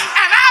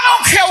 and I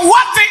don't care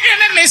what the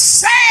enemy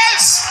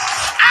says,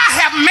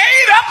 I have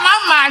made up my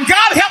mind.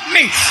 God help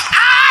me.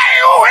 I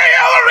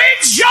will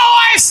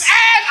rejoice.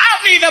 And I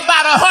need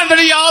about 100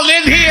 of y'all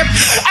in here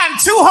and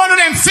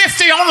 250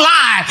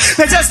 online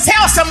to just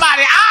tell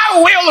somebody, I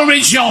will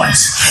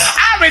rejoice.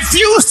 I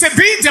refuse to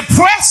be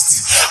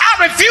depressed.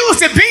 I refuse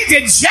to be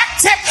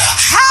dejected.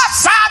 High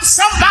five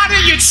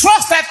somebody you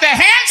trust that their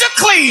hands are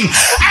clean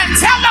and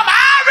tell them,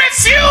 I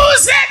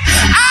refuse it.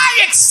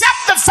 I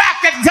accept the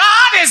fact that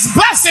God is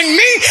blessing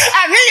me,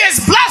 and he is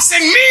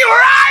blessing me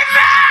right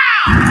now.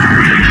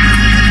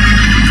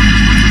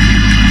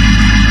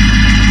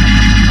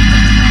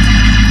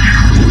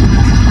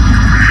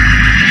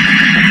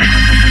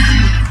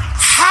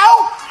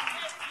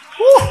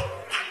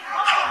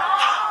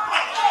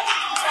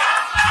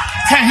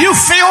 Can you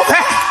feel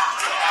that?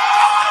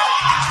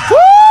 Woo!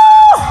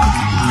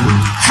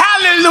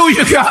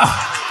 Hallelujah, God.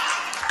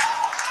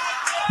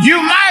 You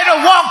might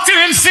have walked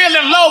in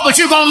feeling low, but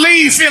you're going to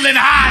leave feeling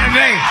high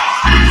today.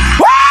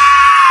 Woo!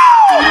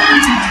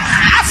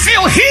 I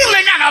feel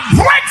healing and a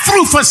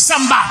breakthrough for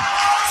somebody.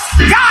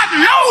 God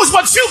knows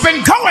what you've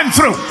been going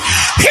through.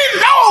 He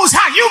knows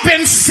how you've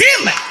been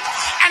feeling.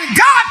 And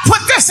God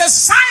put this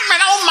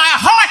assignment on my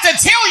heart to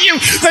tell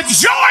you the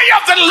joy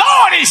of the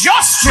Lord is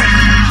your strength.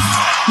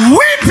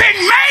 Weeping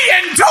may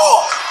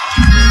endure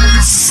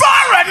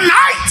for a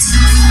night,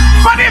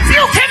 but if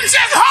you can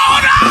just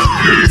hold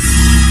on,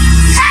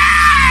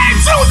 hey,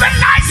 through the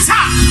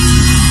nighttime,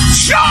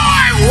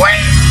 joy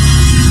wins.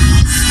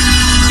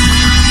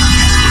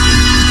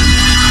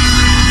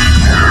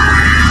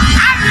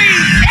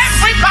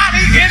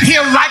 In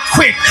here right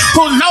quick,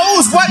 who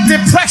knows what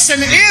depression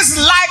is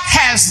like,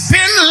 has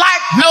been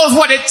like, knows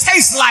what it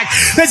tastes like,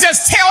 to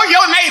just tell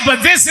your neighbor,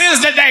 this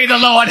is the day the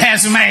Lord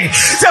has made.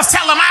 Just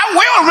tell them, I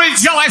will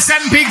rejoice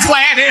and be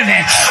glad in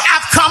it.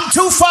 I've come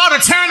too far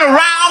to turn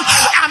around.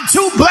 I'm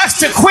too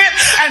blessed to quit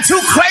and too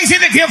crazy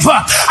to give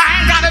up. I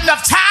ain't got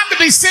enough time to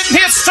be sitting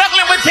here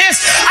struggling with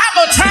this.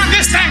 I'm going to turn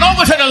this thing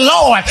over to the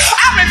Lord.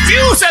 I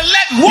refuse to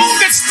let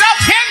wounded stuff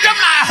hinder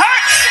my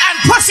hurt and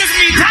pushes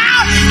me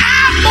down.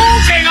 I'm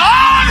moving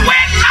on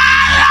with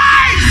my life.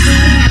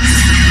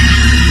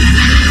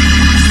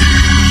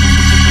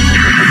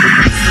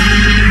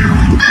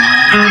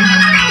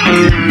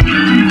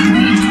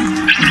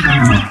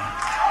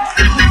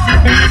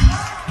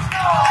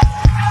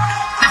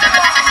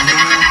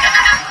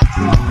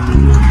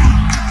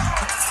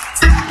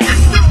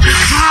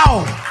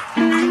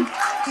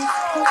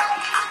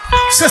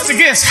 Sister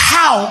Giss,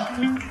 how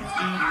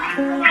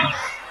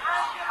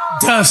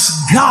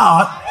does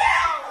God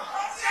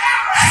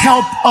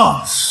help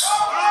us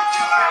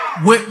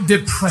with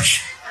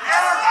depression?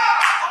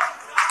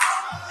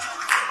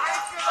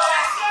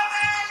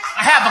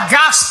 I have a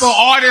gospel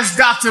artist,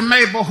 Dr.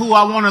 Mabel, who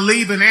I want to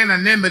leave in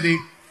anonymity,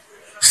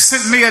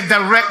 sent me a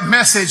direct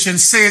message and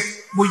said,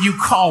 will you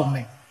call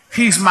me?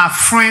 He's my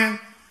friend.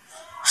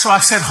 So I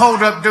said,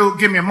 hold up, dude,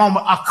 give me a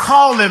moment. I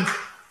call him,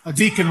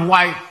 Deacon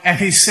White, and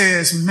he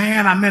says,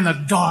 man, I'm in a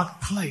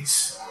dark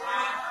place.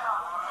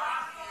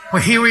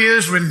 But here he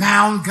is,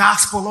 renowned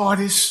gospel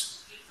artist,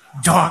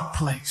 dark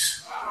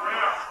place.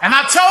 And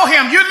I told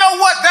him, you know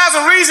what? There's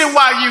a reason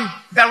why you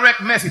direct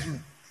message me.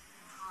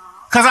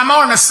 Because I'm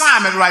on an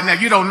assignment right now.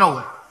 You don't know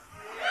it.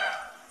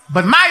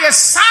 But my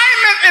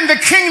assignment in the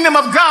kingdom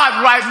of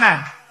God right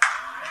now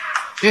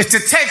is to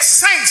take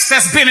saints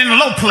that's been in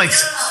low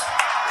places.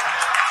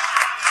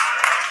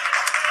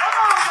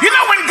 You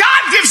know, when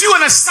God gives you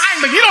an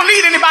assignment, you don't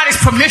need anybody's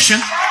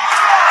permission. I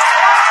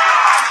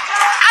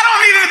don't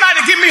need anybody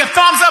to give me a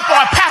thumbs up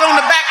or a pat on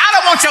the back. I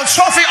don't want your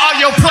trophy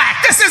or your plaque.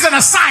 This is an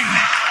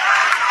assignment.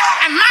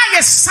 And my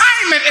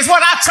assignment is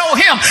what I told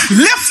him.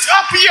 Lift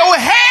up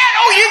your head,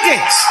 O ye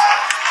gates,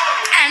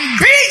 and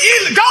be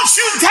ye, don't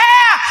you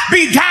dare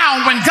be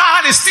down when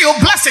God is still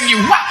blessing you.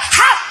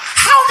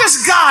 How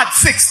does God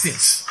fix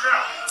this?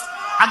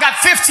 I got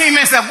 15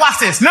 minutes left.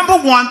 Watch this.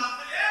 Number one,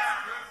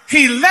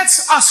 he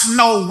lets us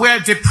know where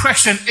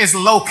depression is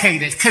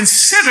located.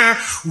 Consider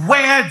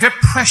where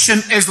depression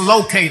is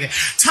located.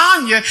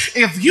 Tanya,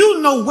 if you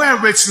know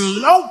where it's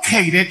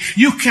located,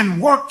 you can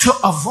work to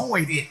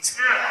avoid it.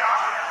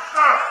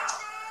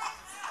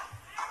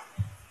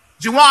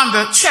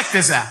 Jawanda, check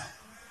this out.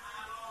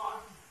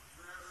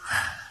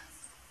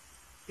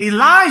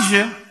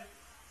 Elijah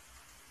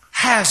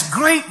has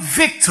great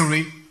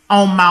victory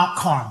on Mount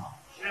Carmel.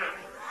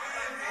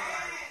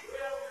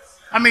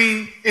 I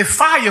mean, if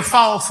fire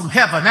falls from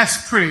heaven,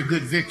 that's pretty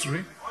good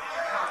victory.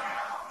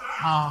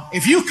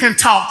 If you can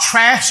talk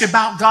trash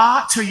about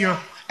God to your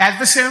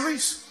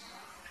adversaries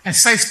and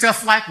say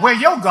stuff like, where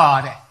your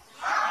God at?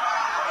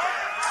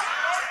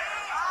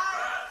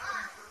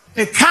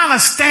 It kind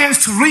of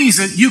stands to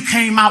reason you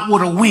came out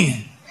with a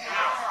win.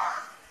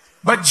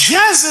 But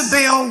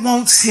Jezebel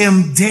wants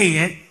him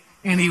dead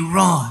and he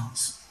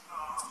runs.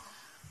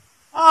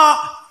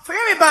 For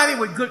anybody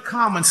with good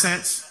common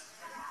sense,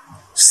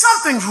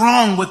 something's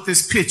wrong with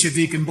this picture,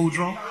 Deacon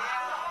Boudreaux.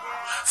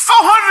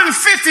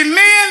 450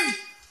 men,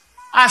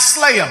 I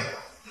slay them.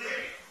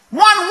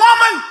 One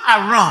woman,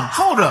 I run.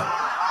 Hold up.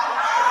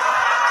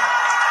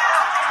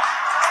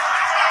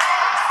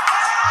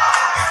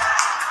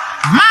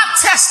 My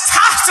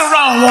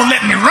testosterone won't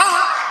let me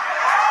run.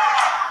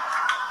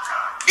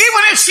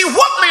 Even if she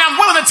whooped me, I'm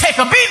willing to take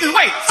a beating.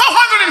 Wait,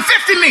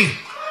 450 men.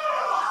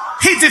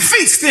 He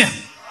defeats them.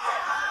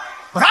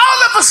 But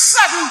all of a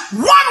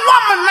sudden, one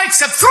woman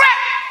makes a threat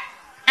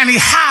and he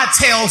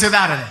hightails it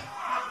out of there.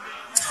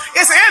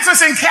 It's an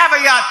interesting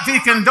caveat,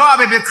 Deacon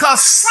Darby,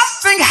 because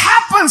something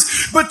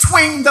happens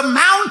between the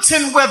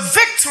mountain where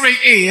victory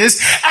is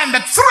and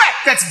the threat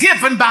that's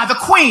given by the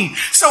queen.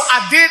 So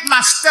I did my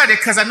study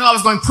because I knew I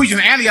was going to preach in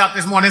Antioch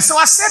this morning. So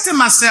I said to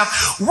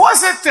myself,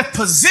 was it the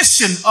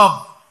position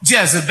of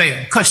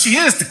Jezebel? Because she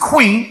is the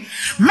queen.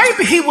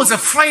 Maybe he was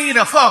afraid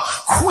of her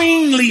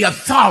queenly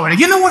authority.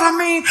 You know what I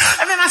mean?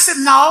 And then I said,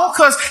 no,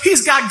 because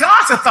he's got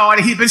God's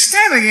authority he's been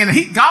standing in.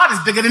 God is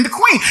bigger than the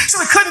queen.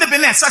 So it couldn't have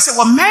been that. So I said,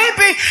 well,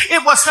 maybe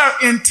it was her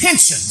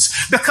intentions,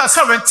 because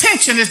her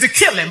intention is to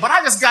kill him. But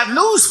I just got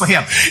news for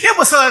him. It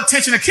was her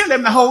intention to kill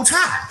him the whole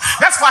time.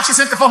 That's why she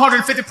sent the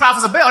 450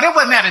 prophets of Baal. It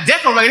wasn't there to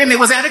decorate him. It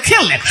was there to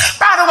kill him.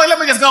 By the way, let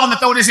me just go on and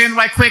throw this in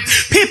right quick.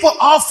 People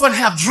often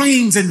have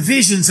dreams and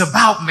visions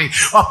about me,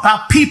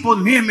 about people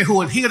near me who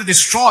are here to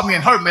destroy me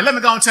and hurt me. Let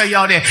me go and tell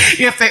y'all that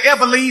if they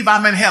ever leave,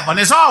 I'm in heaven.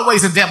 There's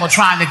always a devil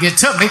trying to get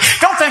to me.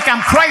 Don't think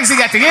I'm crazy.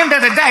 At the end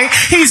of the day,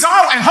 he's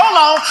all, and hold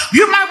on,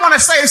 you might want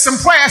to say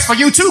some prayers for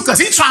you too, because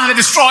he's trying to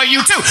destroy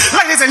you too.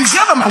 Ladies and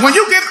gentlemen, when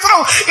you get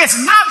through, it's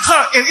not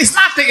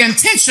the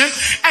intention,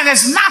 and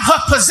it's not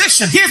her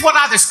position. Here's what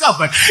I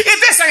discovered.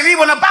 This ain't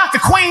even about the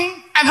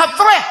queen and her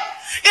threat.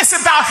 It's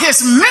about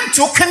his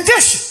mental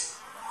condition.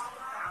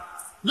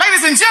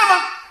 Ladies and gentlemen,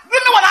 you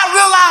know what I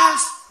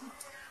realized?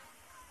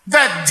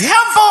 The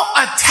devil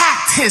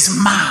attacked his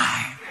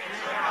mind.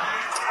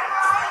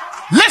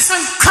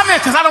 Listen, come here,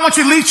 because I don't want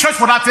you to leave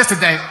church without this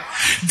today.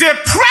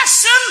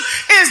 Depression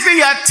is the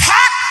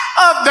attack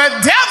of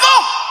the devil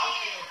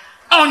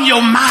on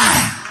your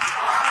mind.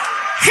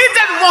 He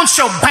doesn't want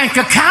your bank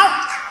account.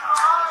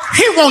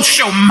 He wants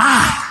your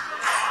mind.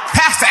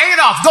 Pastor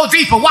Adolph, go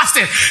deeper. Watch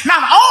this. Not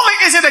only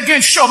is it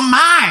against your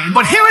mind,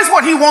 but here is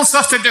what he wants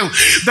us to do.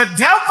 The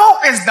devil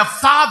is the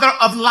father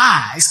of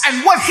lies.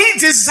 And what he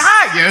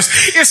desires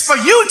is for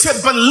you to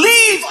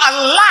believe a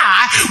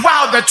lie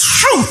while the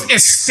truth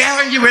is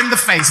staring you in the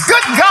face.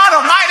 Good God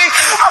Almighty,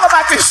 I'm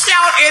about to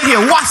shout in here.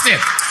 Watch this.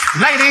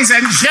 Ladies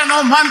and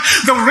gentlemen,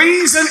 the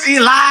reason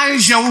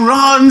Elijah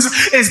runs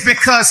is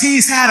because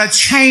he's had a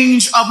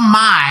change of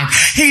mind.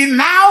 He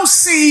now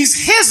sees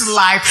his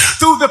life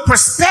through the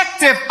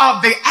perspective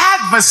of the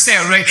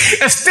adversary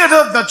instead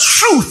of the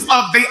truth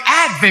of the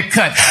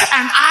advocate.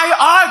 And I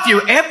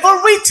argue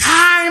every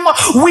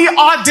time we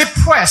are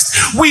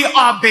depressed, we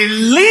are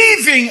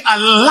believing a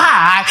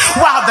lie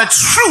while the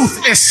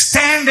truth is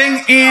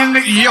standing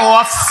in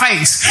your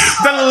face.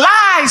 The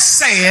lie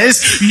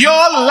says your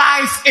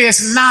life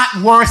is not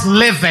worth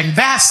living.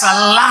 That's a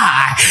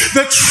lie.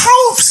 The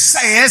truth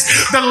says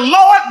the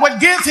Lord would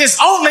give his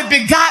only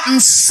begotten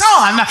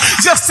son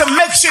just to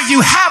make sure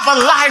you have a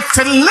life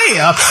to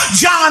live.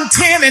 John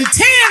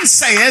 10:10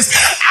 says,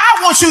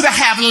 I want you to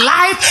have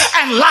life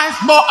and life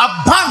more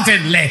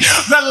abundantly.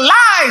 The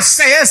lie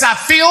says, I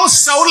feel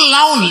so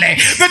lonely.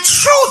 The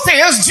truth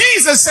is,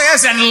 Jesus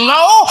says, and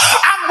lo,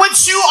 I'm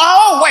with you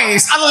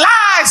always. A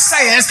lie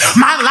says,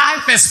 my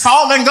life is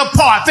falling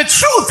apart. The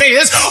truth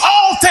is,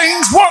 all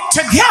things work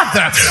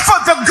together for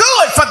the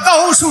good for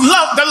those who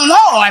love the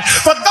Lord,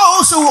 for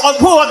those who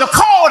are the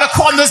called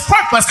according to his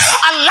purpose.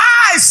 A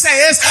lie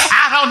says,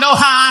 I don't know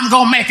how I'm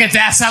going to make it.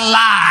 That's a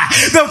lie.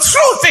 The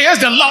truth is,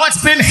 the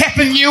Lord's been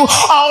helping you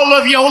all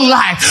of your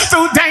life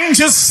through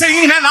dangers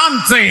seen and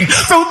unseen,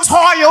 through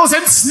toils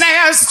and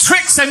snares,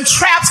 tricks and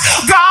traps.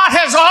 God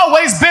has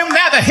always been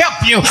there to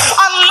help you.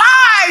 A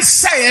lie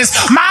says,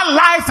 my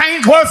life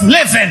ain't worth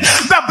living.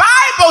 The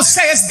Bible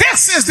says,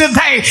 this is the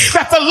day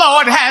that the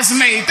Lord has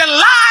made. The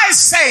lie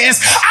says,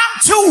 I'm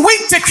too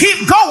weak to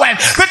keep going.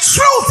 The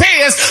truth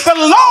is, the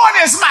Lord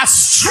is my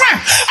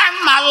strength and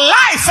my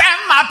life and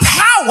my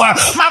power.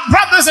 My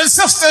brothers and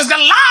sisters, the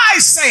lie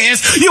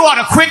says you ought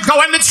to quit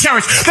going to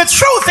church. The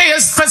truth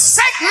is,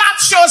 forsake not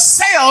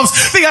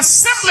yourselves, the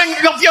assembling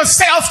of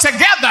yourselves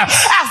together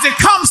as it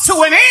comes to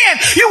an end.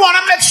 You want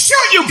to make sure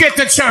you get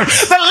to church.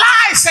 The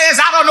lie says,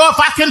 I don't know if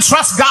I can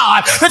trust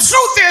God. The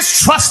truth is,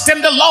 trust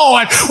in the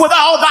Lord with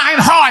all thine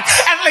heart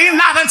and lean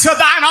not unto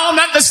thine own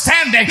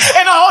understanding.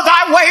 In all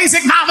thy ways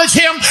acknowledge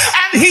him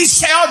and he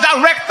shall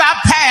direct thy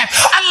path.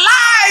 A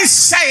lie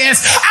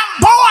says, I'm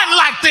born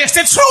like this.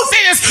 The truth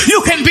is,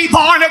 you can be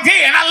born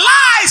again. A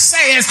lie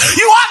says,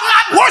 you ought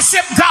not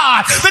worship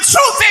God. The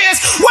truth is,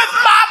 with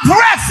my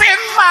breath in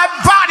my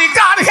body,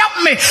 God help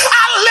me,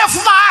 I lift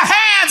my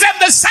hands in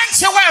the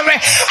sanctuary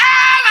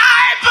and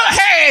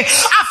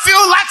I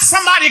feel like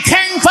somebody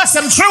came for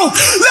some truth.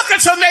 Look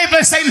at your neighbor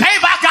and say,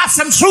 neighbor, I got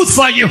some truth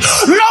for you.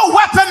 No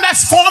weapon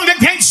that's formed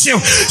against you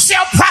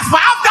shall prosper.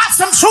 I've got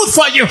some truth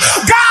for you.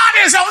 God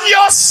is on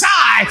your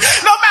side.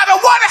 No matter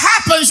what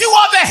happens, you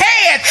are the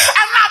head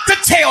and not the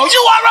tail.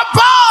 You are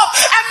above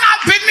and not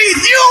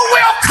beneath. You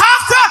will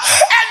conquer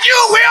and you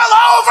will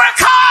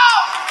overcome.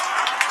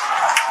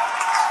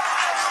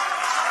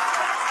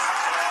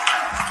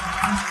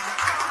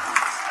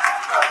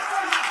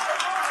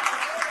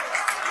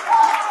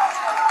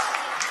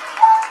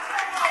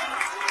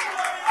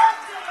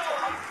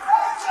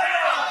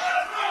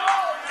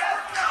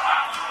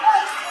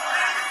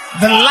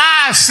 The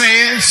lie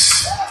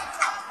says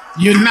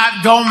you're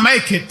not going to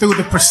make it through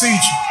the procedure.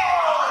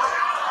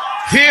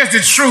 Here's the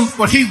truth,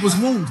 but he was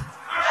wounded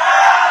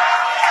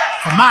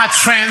for my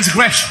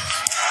transgressions,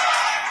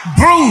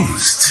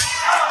 bruised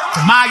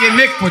for my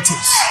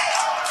iniquities.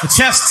 The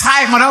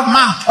chastisement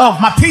of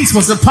my peace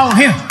was upon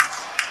him.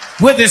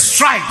 With his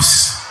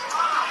stripes.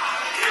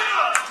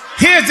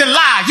 Here's the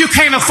lie. You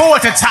can't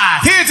afford to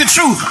tithe. Here's the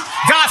truth.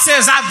 God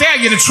says, I dare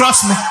you to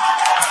trust me.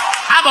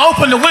 I'm going to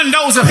open the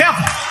windows of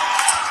heaven.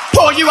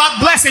 Pour you out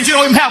blessings you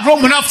don't even have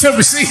room enough to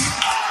receive.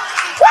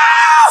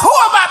 Wow, who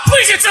am I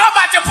preaching to? I'm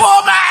about to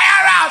pull my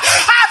hair out.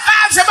 High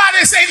five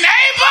somebody and say,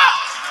 neighbor,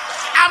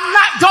 I'm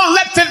not going to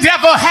let the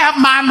devil have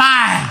my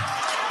mind.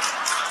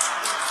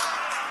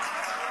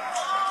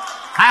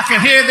 I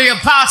can hear the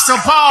Apostle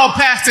Paul,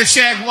 Pastor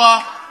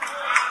Shagwar,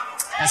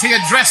 as he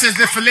addresses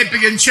the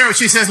Philippian church.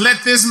 He says,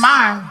 let this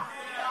mind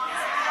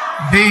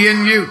be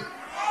in you.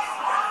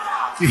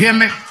 You hear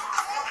me?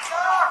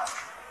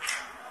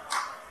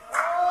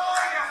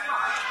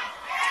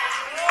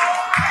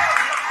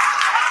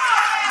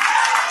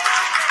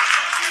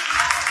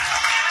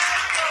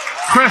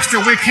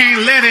 Christian, we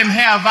can't let him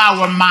have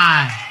our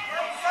mind.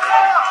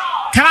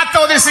 Can I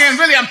throw this in?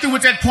 Really, I'm through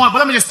with that point, but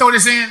let me just throw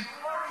this in.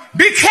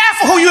 Be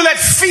careful who you let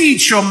feed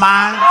your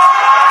mind.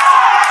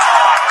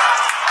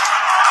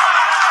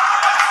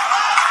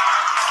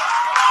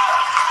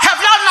 Have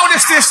y'all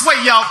noticed this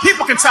way, y'all?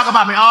 People can talk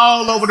about me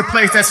all over the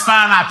place. That's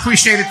fine. I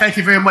appreciate it. Thank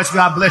you very much.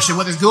 God bless you.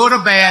 Whether it's good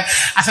or bad,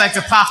 I feel like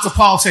the Apostle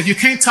Paul said, you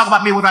can't talk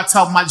about me without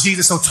talking about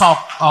Jesus, so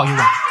talk all you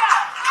want.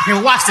 Okay,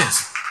 well, watch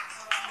this.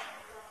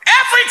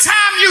 Every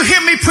time you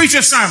hear me preach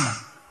a sermon,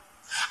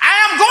 I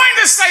am going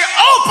to say,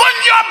 open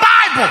your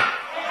Bible.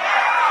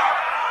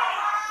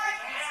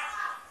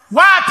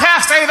 Why,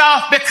 Pastor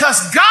Adolph?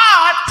 Because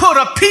God put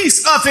a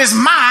piece of his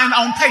mind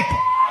on paper.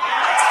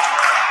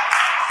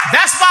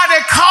 That's why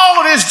they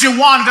call this,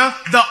 Jawanda,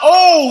 the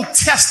Old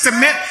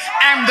Testament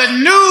and the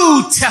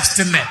New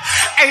Testament.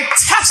 a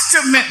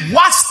testament,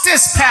 watch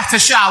this, Pastor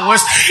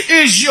Showers,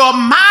 is your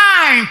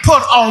mind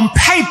put on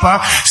paper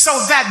so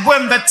that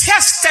when the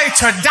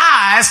testator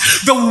dies,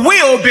 the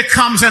will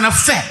becomes in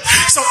effect.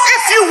 So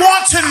if you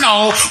want to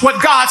know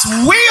what God's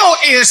will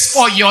is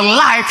for your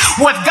life,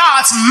 what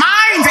God's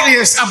mind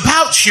is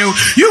about you,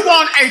 you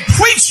want a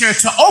preacher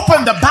to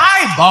open the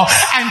Bible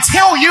and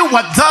tell you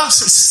what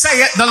thus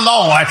saith the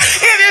Lord.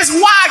 It is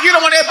why you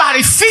don't want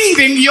everybody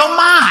feeding your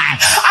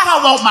mind. I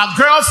don't want my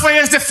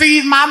girlfriends to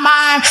feed my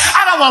mind.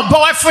 I don't want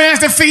boyfriends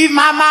to feed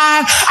my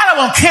mind. I don't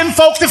want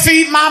kinfolk to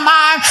feed my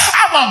mind.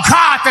 I want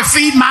God to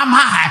feed my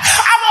mind.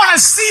 I want to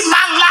see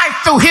my life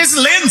through his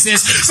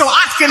lenses so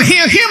I can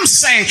hear him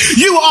say,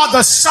 you are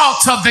the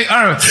salt of the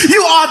earth.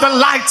 You are the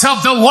light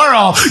of the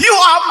world. You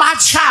are my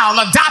child,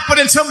 adopted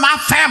into my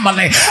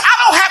family. I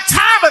don't have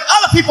time that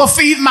other people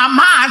feed my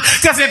mind,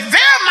 because if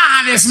their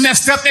mind is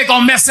messed up, they're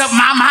going to mess up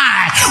my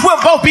mind.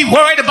 We'll both be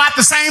worried about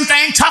the same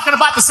thing, talking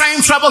about the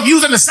same trouble,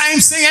 using the same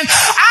sin.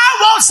 I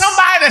want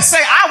somebody to say,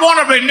 I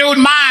want a renewed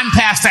mind,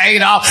 Pastor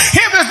Adolph.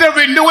 Here is the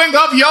renewing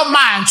of your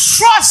mind.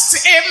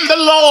 Trust in the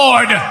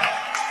Lord.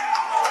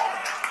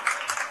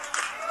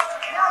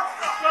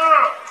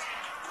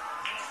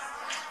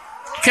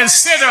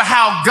 Consider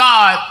how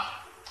God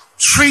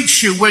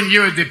treats you when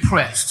you're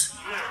depressed.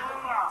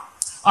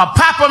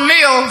 Papa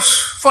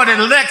Mills, for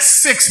the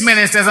next 6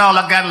 minutes, that's all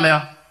I got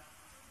left.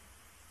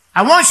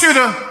 I want you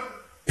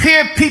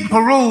to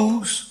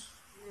peruse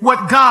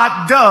what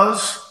God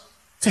does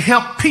to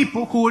help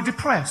people who are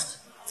depressed.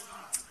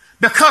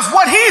 Because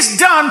what he's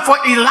done for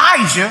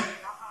Elijah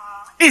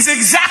is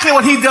exactly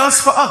what he does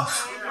for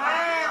us.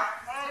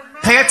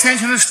 Pay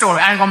attention to the story.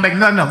 I ain't going to make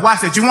nothing up.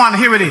 Watch it. You want to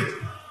hear it is.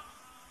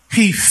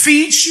 He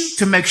feeds you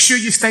to make sure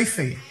you stay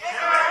fed.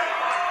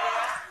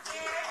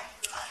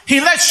 He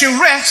lets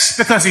you rest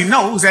because he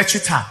knows that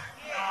you're tired.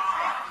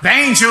 The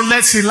angel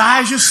lets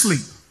Elijah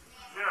sleep.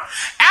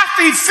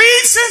 After he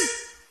feeds him,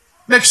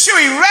 makes sure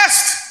he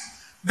rests,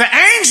 the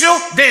angel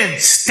then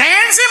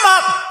stands him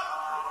up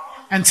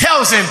and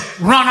tells him,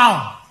 run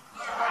on,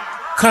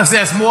 because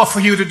there's more for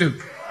you to do.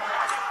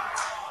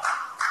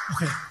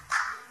 Okay.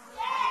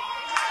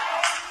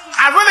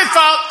 I really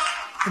thought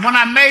that when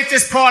I made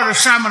this part of the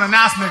sermon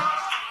announcement,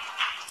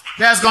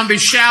 there's going to be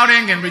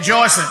shouting and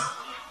rejoicing.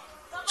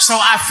 So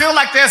I feel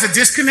like there's a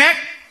disconnect,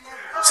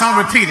 so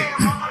I'll repeat it.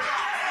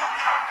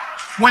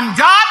 When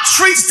God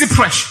treats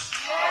depression,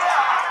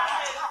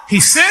 he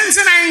sends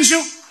an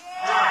angel,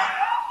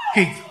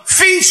 he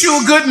feeds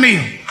you a good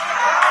meal,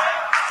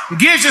 he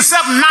gives you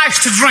something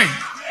nice to drink.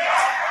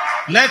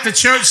 Let the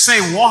church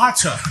say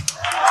water.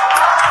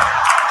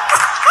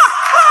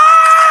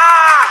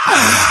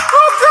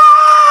 Oh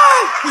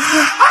God,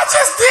 I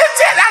just did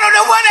that. I don't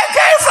know where that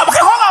came from.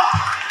 Okay, hold on.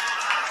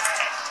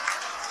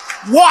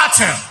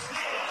 Water.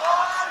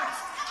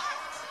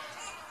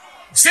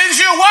 Sends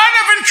you a word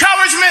of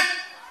encouragement.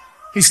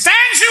 He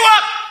stands you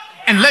up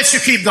and lets you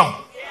keep going.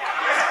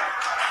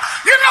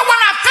 You know, when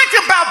I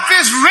think about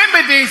this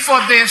remedy for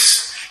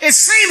this, it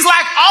seems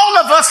like all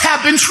of us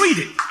have been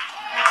treated.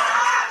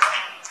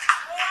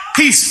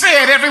 He's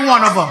fed every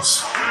one of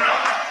us.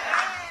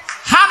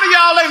 How many of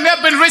y'all ain't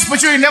never been rich,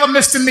 but you ain't never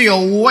missed a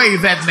meal?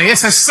 Wave at me.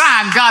 It's a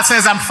sign God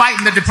says I'm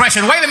fighting the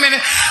depression. Wait a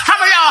minute.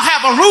 How many of y'all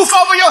have a roof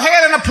over your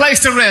head and a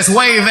place to rest?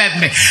 Wave at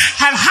me.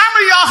 And how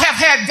many of y'all have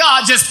had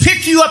God just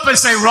pick you up and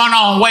say, run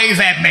on, wave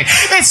at me?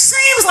 It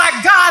seems like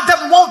God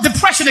doesn't want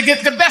depression to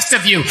get the best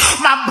of you.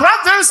 My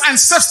brothers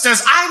and sisters,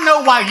 I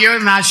know why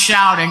you're not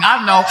shouting.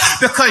 I know,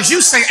 because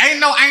you say, ain't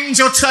no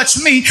angel touch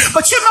me.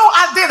 But you know,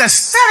 I did a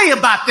study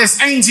about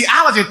this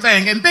angelology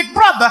thing. And big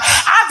brother,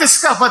 I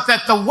discovered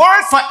that the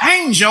word for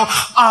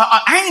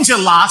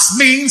angelos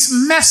means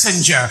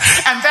messenger.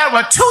 And there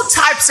were two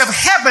types of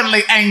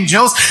heavenly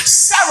angels,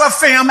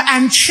 seraphim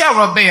and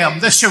cherubim,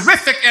 the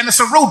cherubic and the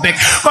cherubic.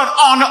 But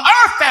on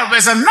earth there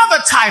is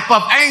another type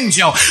of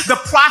angel, the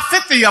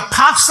prophet, the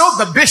apostle,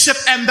 the bishop,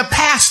 and the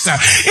pastor.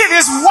 It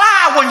is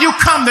why when you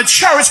come to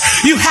church,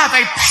 you have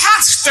a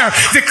pastor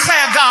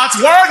declare God's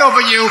word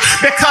over you,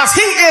 because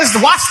he is,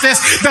 watch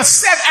this, the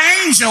set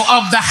angel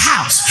of the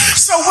house.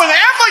 So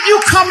whenever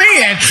you come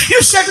in, you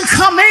shouldn't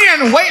come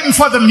in waiting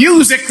for the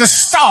music to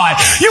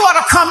start. You ought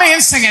to come in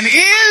singing,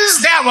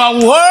 is there a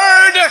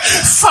word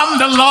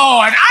from the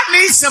Lord? I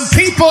need some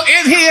people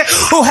in here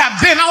who have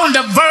been on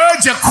the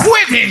verge of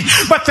quitting,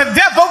 but the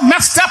devil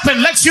messed up and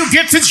let you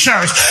get to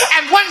church.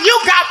 And when you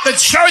got to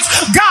church,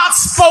 God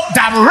spoke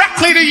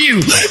directly to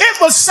you. It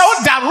was so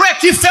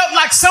direct, you felt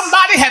like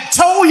somebody had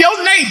told your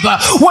neighbor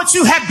what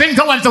you had been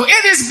going through.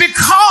 It is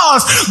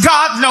because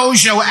God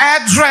knows your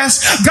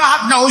address,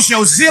 God knows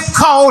your zip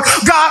code,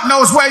 God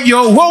knows where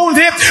you're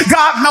wounded,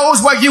 God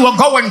knows where you are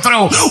going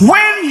through.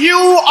 When you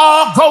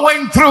are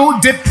going through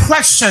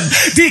depression,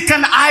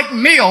 Deacon Ike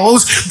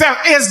Mills, there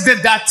is the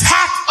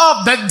attack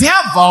of the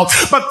devil,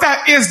 but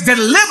there is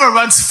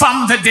deliverance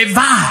from the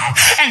divine.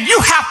 life. And you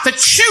have to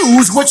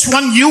choose which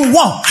one you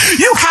want.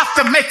 You have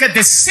to make a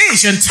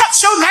decision.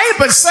 Touch your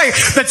neighbor and say,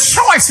 the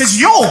choice is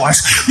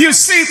yours. You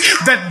see,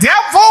 the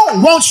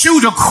devil wants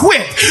you to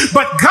quit,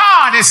 but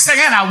God is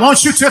saying, I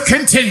want you to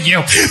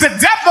continue. The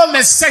devil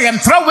is saying,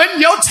 throw in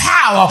your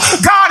towel.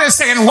 God is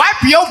saying,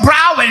 wipe your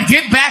brow and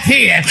get back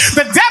in.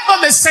 The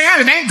devil is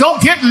saying, it ain't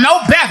gonna get no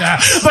better.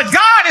 But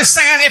God is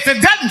saying, if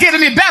it doesn't get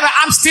any better,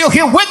 I'm still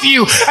here with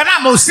you and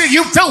I'm gonna see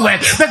you through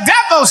it. The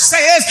devil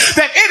says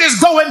that it is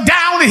going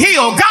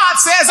downhill. God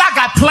says, I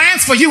got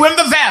plans for you in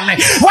the valley.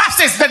 Watch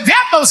this. The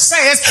devil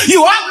says,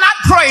 you ought not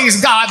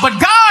praise God. But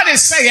God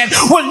is saying,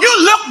 when you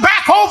look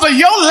back over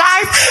your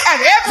life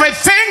and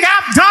everything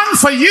I've done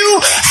for you,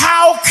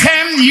 how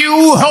can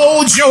you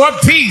hold your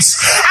peace?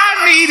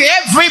 I need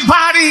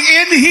everybody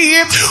in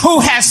here who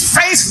has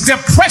faced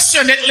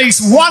depression at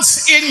least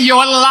once in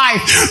your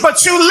life,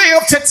 but you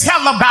live to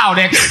tell about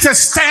it, to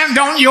stand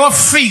on your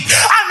feet.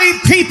 I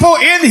need people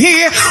in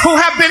here who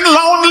have been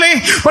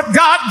lonely, but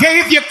God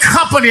gave you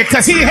company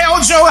because he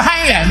held your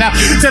hand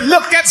to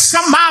look at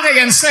somebody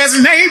and says,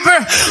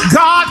 neighbor,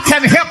 God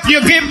can help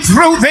you get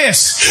through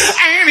this.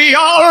 Ain't he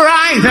all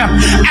right?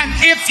 And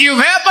if you've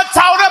ever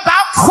thought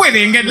about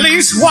quitting at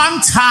least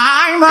one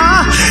time,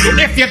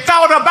 if you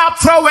thought about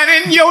throwing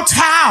in your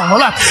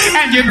towel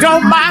and you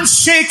don't mind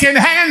shaking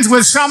hands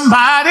with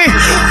somebody,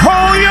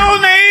 hold your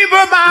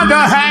neighbor by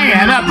the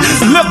hand,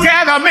 look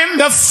at them in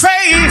the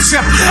face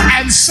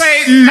and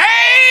say,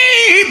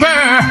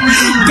 neighbor,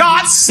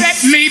 God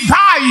set me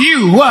by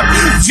you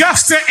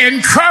just to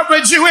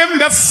encourage you in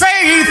the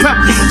faith.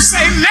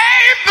 Say, neighbor,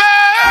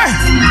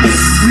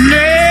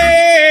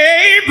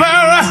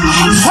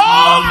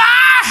 hold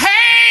my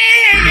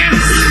hand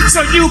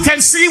so you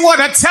can see what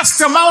a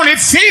testimony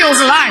feels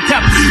like.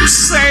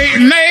 Say,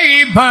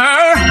 neighbor,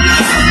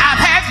 I've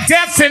had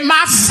death in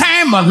my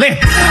family.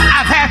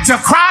 I've had to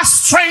cry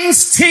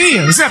strange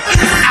tears.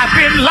 I've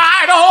been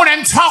lied on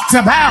and talked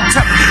about.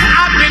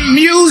 I've been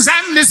used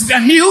and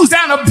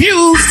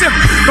abused.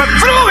 But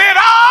through it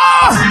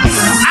all,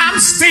 I'm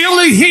still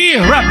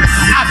here.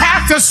 I've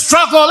had to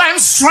struggle and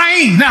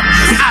strain.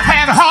 I've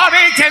had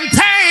heartache and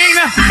pain.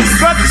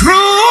 But through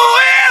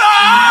it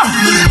all,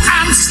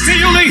 I'm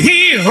still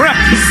here.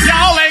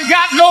 Y'all ain't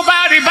got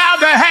nobody by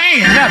the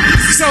hand.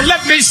 So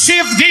let me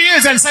shift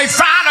gears and say,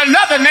 find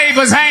another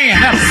neighbor's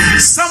hand.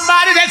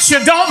 Somebody that you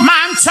don't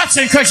mind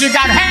touching because you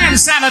got hand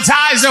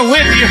sanitizer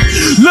with you.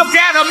 Look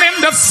at them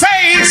in the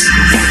face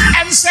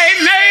and say,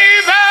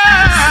 neighbor,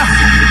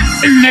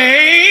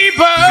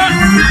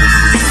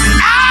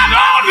 I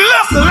don't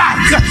look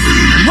like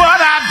what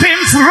I've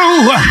been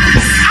through.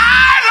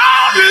 I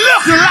don't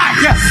look like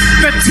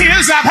the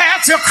tears I've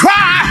had to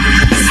cry.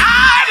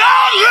 I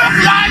don't look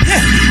like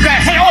the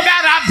hell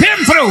that I've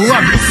been through.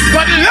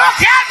 But look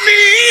at me.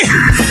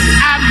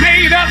 I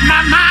made up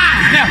my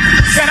mind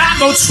that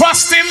I'm going to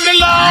trust in the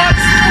Lord.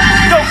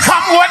 No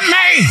come what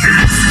may,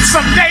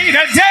 from day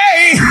to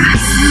day,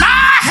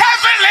 my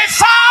heavenly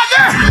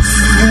Father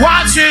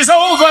watches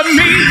over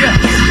me.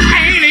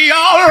 Ain't he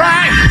all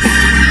right?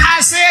 I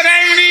said,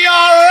 ain't he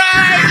all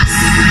right?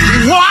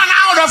 1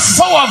 out of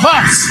 4 of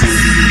us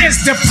is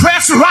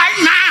depressed right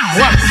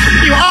now.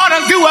 You ought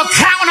to do a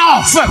count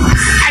off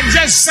and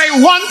just say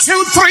 1, 2,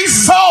 3,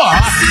 4.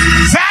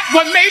 That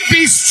one may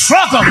be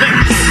struggling.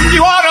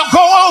 You ought to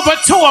go over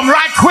to them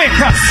right quick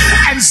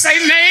and say,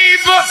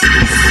 neighbor,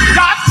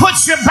 God put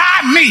you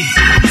by me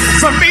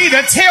for me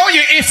to tell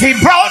you if he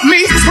brought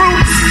me through,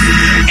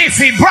 if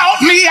he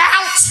brought me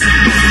out,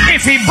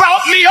 if he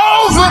brought me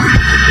over,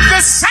 the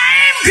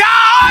same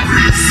God,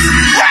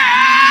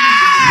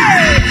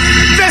 hey,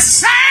 the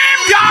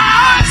same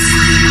God,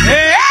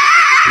 hey,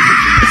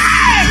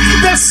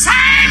 the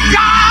same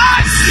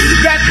God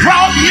that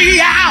brought me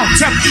out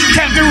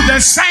can do the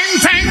same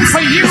thing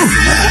for you.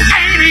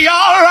 Ain't he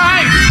all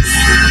right?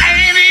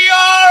 Ain't he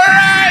all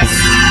right?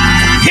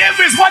 Here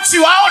is what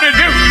you ought to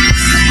do.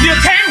 You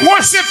can't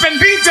worship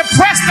and be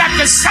depressed at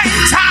the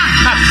same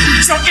time.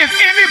 So if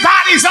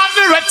anybody's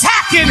under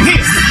attack in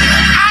here,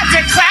 I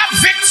declare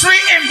victory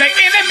in the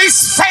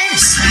enemy's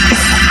face.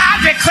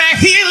 I declare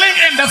healing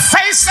in the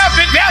face of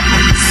the devil.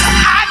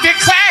 I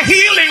declare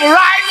healing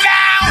right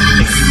now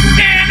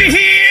in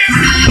here.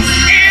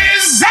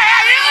 Is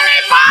there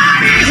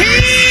anybody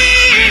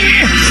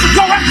here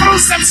going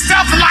through some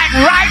stuff like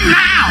right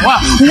now?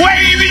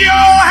 Wave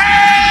your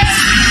hand.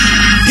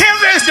 Here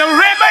is the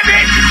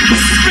remedy.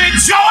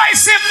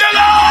 Rejoice in the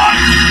Lord.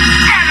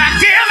 And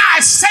again I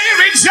say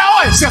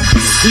rejoice.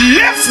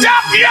 Lift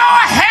up your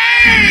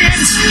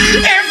hands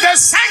in the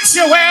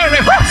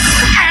sanctuary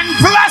and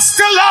bless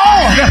the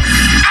Lord.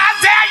 I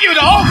dare you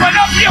to open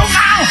up your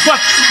mouth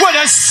with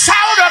a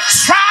shout of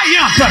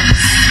triumph.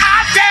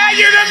 I dare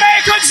you to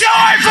make a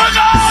joyful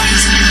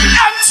noise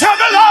unto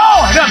the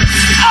Lord.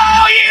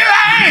 All ye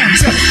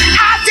lands.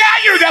 I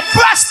dare you to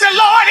bless the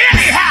Lord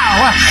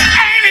anyhow.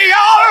 Ain't he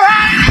all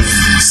right?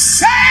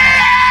 Say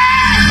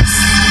it.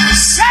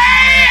 Say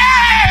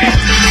it.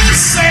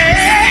 Say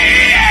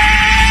it.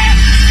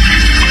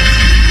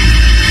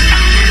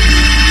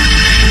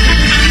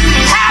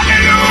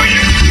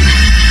 Hallelujah.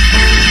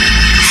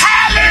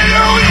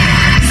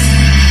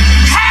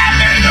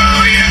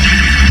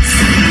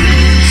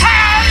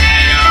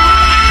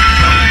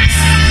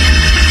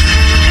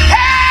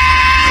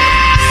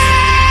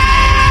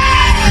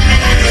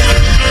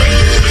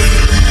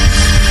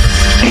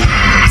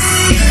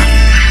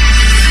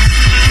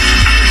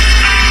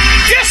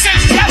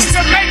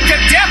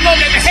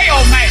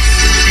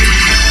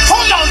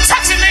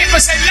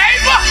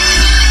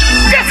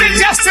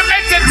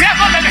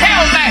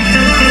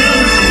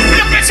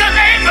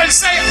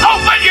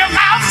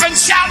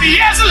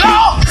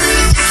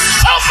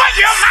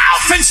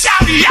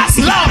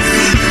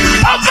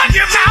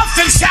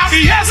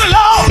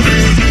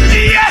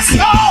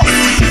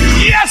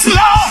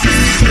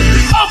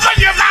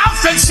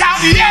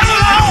 yes,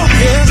 Lord.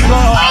 Yes,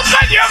 Lord.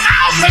 Open your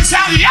mouth and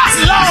shout, yes,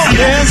 Lord.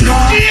 Yes,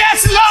 Lord.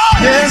 Yes, Lord.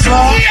 Yes,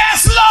 Lord.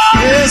 Yes, Lord.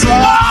 Yes,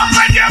 Lord.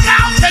 Open your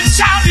mouth and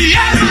shout,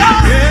 yes,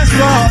 Lord. Yes,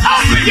 Lord.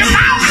 Open your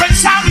mouth and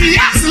shout,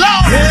 yes,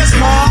 Lord. Yes,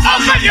 Lord.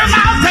 Open your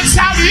mouth and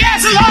shout,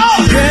 yes,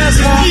 Lord. Yes,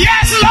 Lord.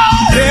 Yes,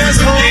 Lord.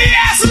 Yes, Lord.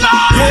 Yes,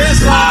 Lord.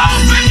 Yes, Lord.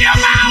 Open your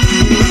mouth.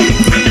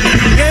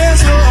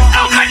 Yes, Lord.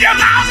 Open your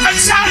mouth and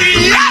shout,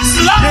 yes,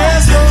 Lord.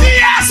 Yes, Lord.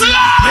 Yes,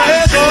 Lord.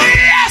 Yes, Lord.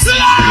 Yes,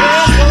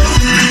 Lord.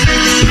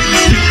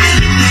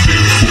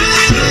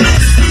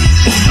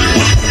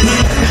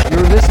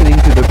 You're listening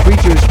to The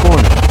Preacher's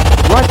Corner,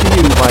 brought to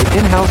you by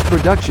In-House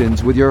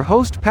Productions with your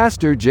host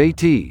Pastor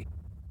JT,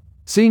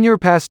 Senior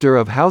Pastor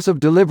of House of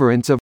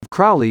Deliverance of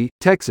Crowley,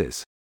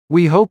 Texas.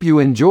 We hope you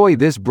enjoy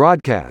this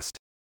broadcast.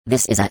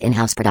 This is a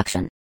in-house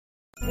production.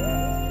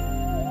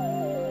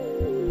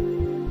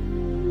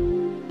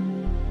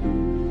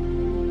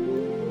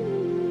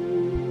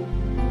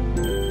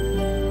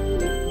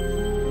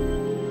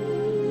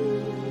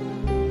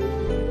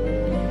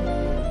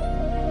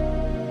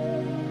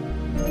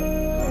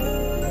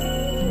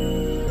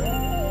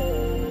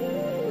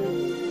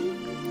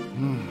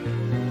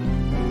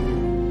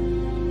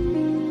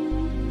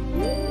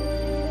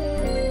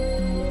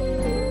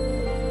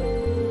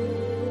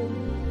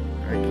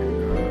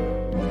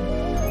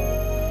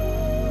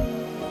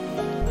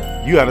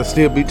 You ought to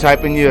still be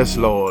typing yes,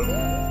 Lord.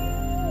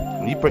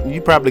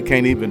 You probably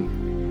can't even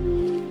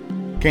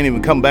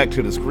come back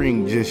to the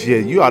screen just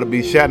yet. You ought to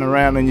be shouting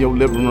around in your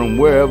living room,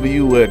 wherever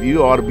you at.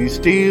 You ought to be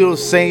still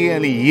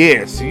saying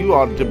yes. You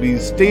ought to be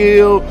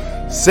still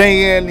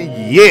saying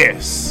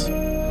yes.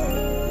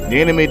 The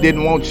enemy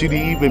didn't want you to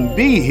even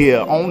be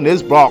here on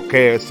this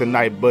broadcast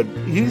tonight, but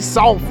he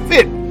saw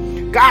fit.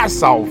 God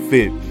saw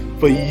fit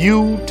for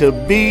you to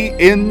be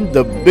in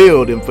the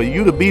building, for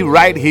you to be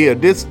right here,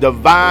 this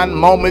divine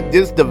moment,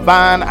 this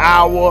divine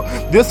hour,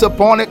 this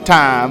appointed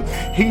time.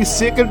 He's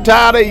sick and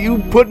tired of you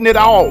putting it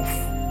off.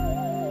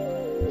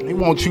 He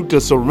wants you to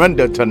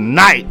surrender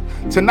tonight.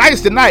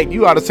 Tonight's the night.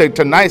 You ought to say,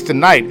 tonight's the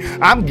night.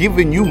 I'm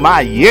giving you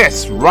my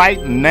yes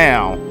right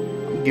now.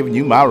 I'm giving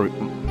you my,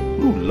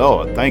 ooh,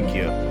 Lord, thank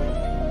you.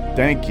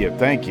 Thank you,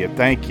 thank you,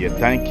 thank you,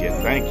 thank you,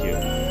 thank you.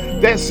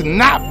 That's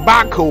not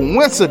by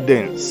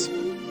coincidence.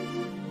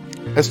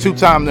 That's 2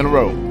 times in a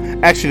row.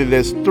 Actually,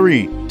 that's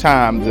 3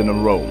 times in a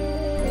row.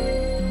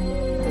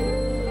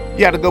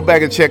 You have to go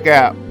back and check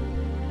out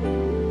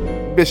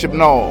Bishop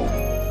Noel.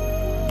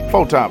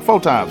 4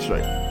 times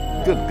straight.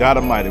 Good God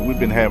Almighty, we've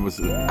been having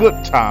a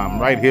good time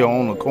right here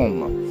on the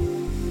corner.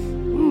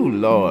 Ooh,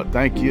 Lord,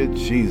 thank you,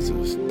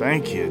 Jesus.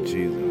 Thank you,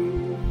 Jesus.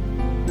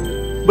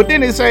 But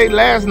then he said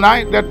last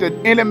night that the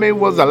enemy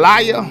was a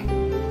liar.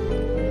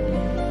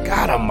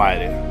 God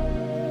Almighty.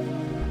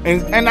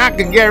 And I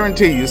can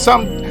guarantee you,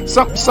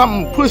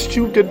 something pushed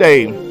you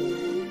today.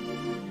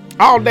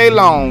 All day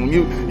long,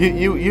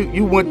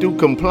 you went through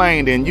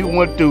complaining, you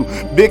went through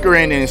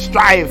bickering and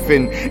strife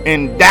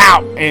and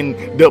doubt and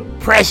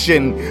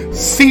depression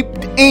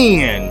seeped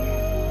in.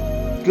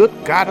 Good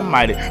God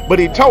Almighty! But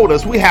He told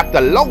us we have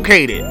to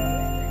locate it.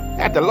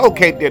 We have to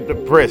locate that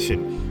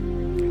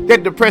depression.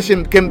 That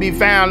depression can be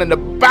found at the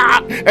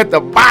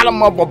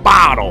bottom of a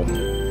bottle.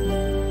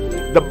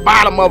 The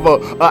bottom of a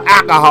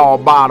alcohol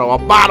bottle, a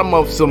bottom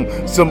of some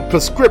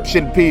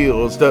prescription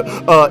pills,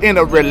 in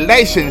a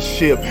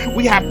relationship.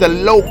 We have to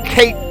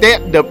locate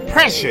that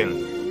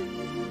depression.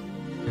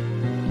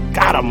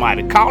 God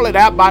Almighty, call it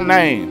out by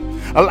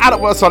name. A lot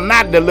of us are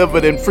not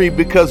delivered and free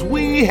because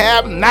we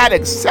have not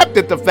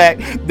accepted the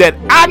fact that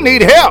I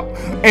need help,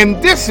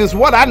 and this is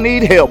what I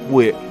need help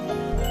with.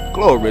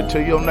 Glory to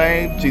your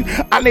name,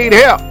 Jesus. I need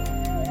help.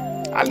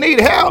 I need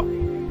help.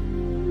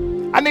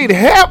 I need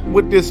help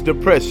with this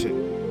depression.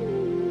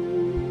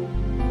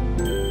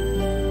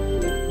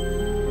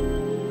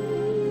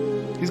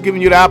 He's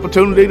giving you the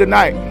opportunity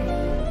tonight.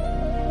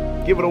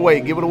 Give it away,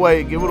 give it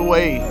away, give it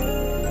away,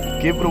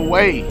 give it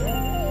away.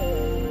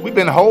 We've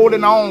been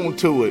holding on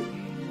to it.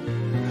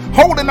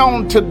 Holding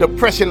on to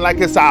depression like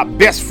it's our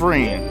best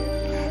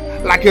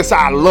friend, like it's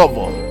our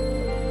lover.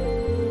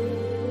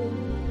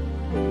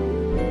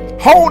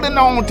 Holding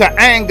on to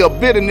anger,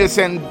 bitterness,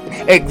 and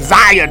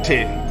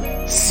anxiety,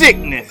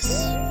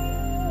 sickness,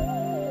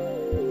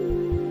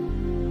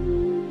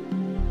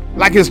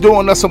 like it's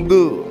doing us some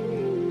good.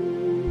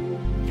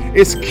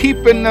 It's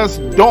keeping us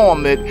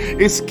dormant.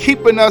 It's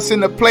keeping us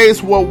in a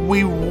place where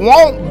we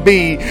won't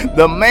be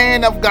the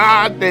man of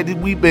God that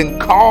we've been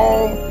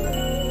called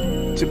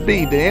to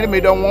be. The enemy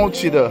don't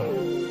want you to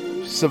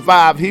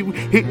survive.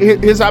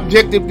 His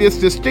objective is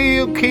to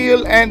steal,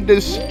 kill, and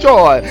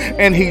destroy.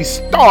 And he's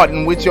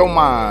starting with your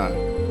mind.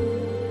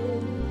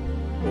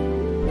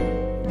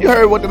 You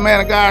heard what the man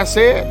of God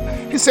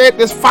said? He said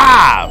there's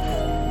five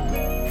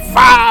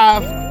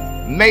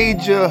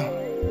major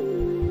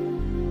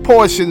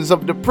portions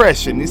of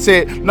depression. He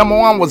said number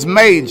 1 was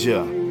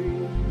major,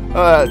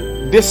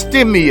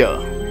 dysthymia,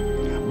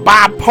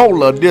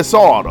 bipolar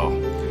disorder,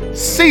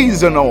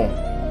 seasonal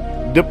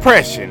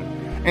depression,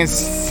 and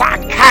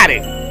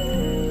psychotic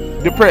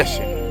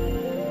depression.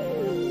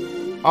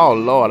 Oh,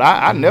 Lord,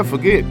 I never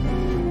forget.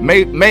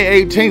 May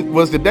 18th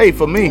was the day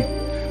for me.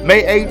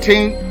 May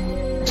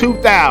 18th,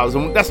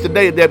 2000. That's the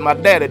day that my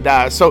daddy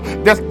died. So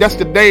that's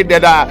the day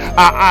that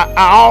I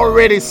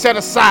already set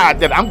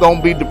aside that I'm going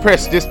to be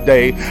depressed this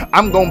day.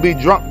 I'm going to be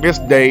drunk this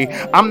day.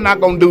 I'm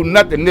not going to do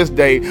nothing this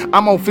day.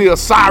 I'm going to feel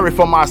sorry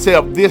for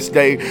myself this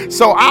day.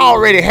 So I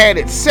already had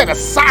it set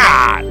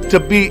aside to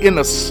be in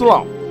a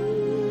slump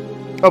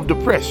of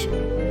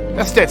depression.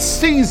 That's that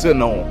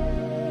seasonal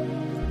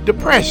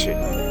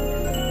depression.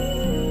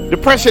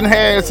 Depression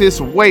has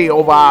its way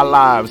over our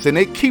lives, and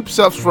it keeps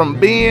us from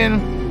being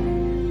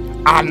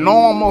our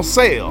normal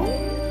self.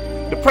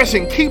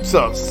 Depression keeps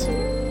us.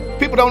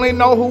 People don't even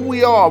know who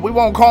we are. We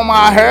won't comb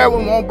our hair.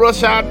 We won't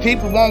brush our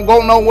teeth. We won't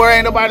go nowhere.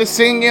 Ain't nobody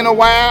sing in a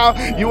while.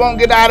 You won't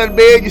get out of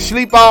bed. You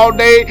sleep all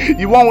day.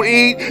 You won't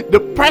eat.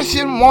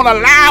 Depression won't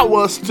allow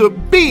us to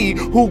be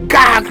who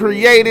God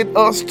created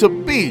us to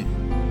be.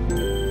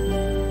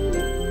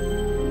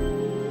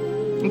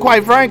 And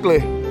quite frankly,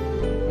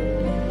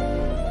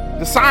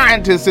 the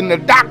scientists and the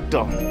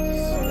doctor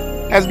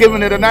has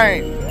given it a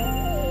name.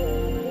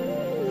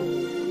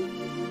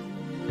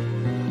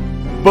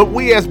 But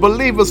we as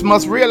believers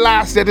must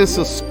realize that it's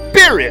a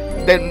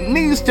spirit that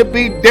needs to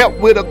be dealt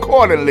with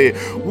accordingly.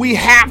 We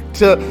have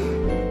to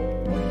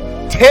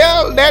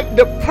tell that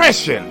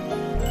depression,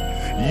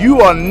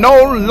 you are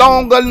no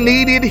longer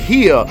needed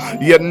here.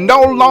 You're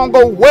no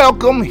longer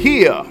welcome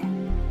here.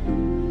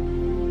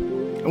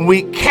 And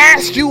we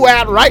cast you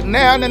out right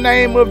now in the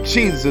name of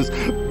Jesus.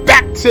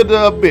 Back to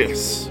the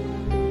abyss.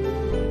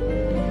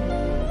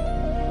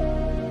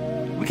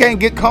 We can't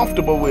get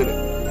comfortable with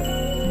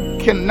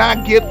it.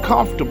 Cannot get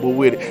comfortable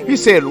with it. He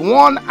said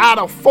 1 out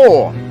of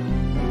 4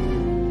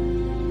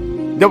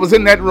 that was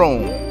in that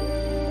room.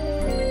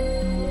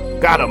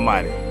 God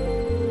Almighty.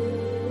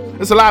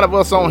 There's a lot of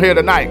us on here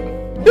tonight.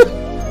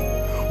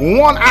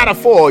 1 out of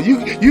 4. You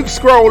can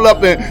scroll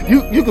up and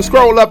you can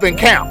scroll up and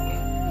count.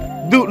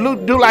 Do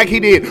like he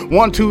did.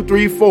 1, 2,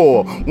 3,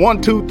 4.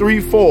 1, 2, 3,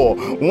 4.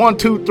 1,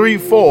 2, 3,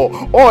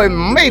 4. Or it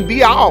may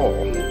be all.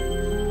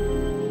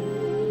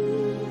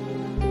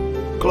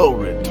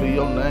 Glory to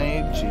your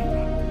name, Jesus.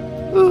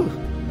 Ooh.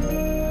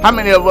 How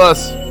many of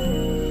us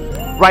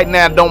right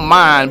now don't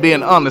mind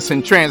being honest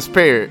and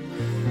transparent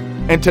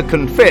and to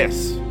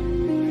confess?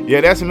 Yeah,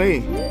 that's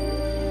me.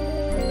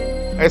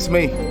 That's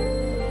me.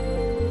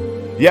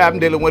 Yeah, I'm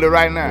dealing with it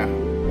right now.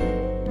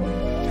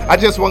 I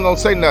just wasn't going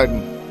to say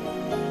nothing.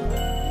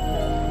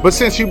 But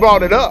since you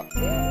brought it up,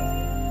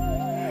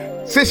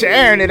 since you're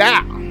airing it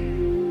out,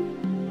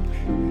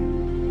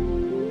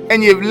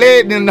 and you've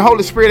led, and the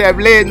Holy Spirit have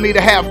led me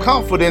to have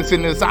confidence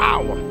in this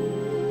hour,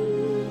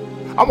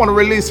 I want to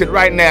release it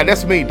right now.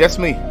 That's me. That's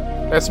me.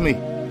 That's me.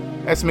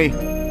 That's me.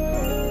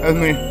 That's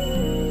me.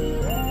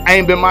 I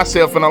ain't been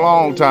myself in a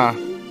long time.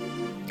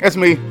 That's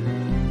me.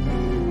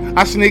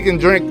 I sneak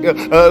and drink a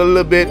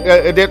little bit.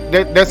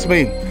 That's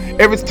me.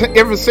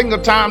 Every single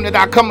time that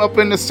I come up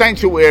in the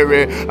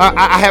sanctuary,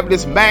 I have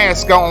this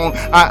mask on,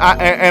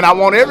 and I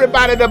want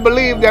everybody to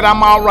believe that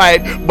I'm all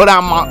right, but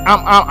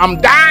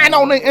I'm dying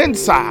on the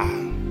inside.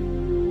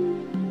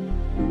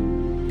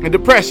 And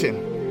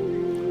depression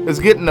is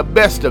getting the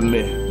best of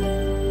me.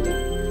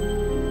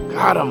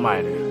 God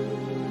Almighty.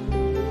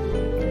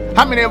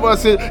 How many of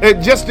us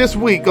just this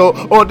week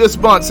or this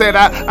month said,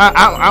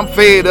 I'm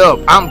fed up,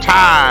 I'm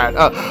tired,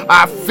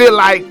 I feel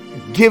like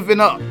giving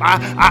up,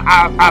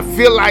 I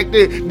feel like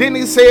this. Then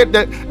he said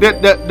that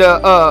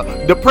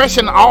the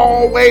depression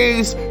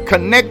always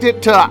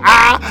connected to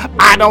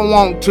I don't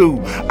want to,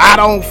 I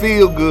don't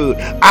feel good,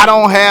 I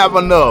don't have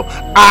enough,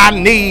 I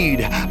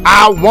need,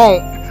 I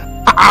want,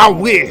 I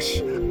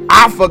wish,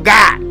 I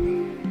forgot.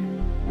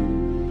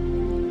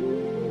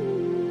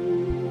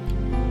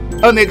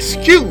 An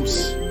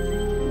excuse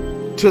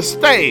to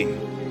stay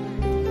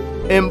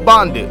in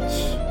bondage.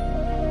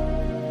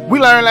 We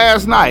learned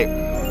last night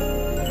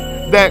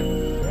that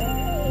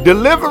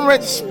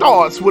deliverance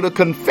starts with a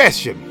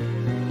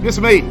confession. This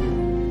is me.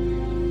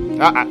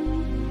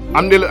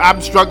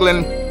 I'm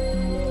struggling.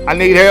 I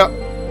need help.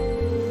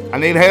 I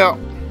need help.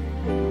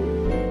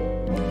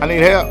 I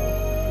need help.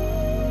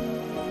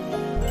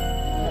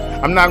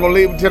 I'm not going to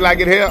leave until I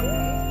get help.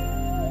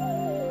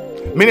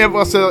 Many of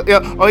us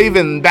are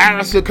even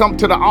embarrassed to come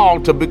to the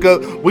altar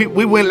because we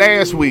went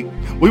last week.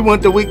 We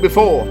went the week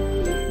before.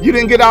 You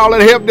didn't get all of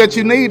the help that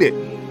you needed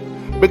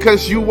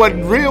because you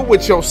wasn't real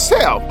with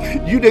yourself.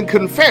 You didn't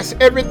confess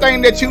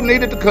everything that you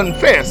needed to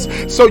confess.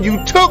 So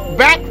you took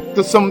back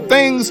to some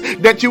things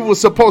that you were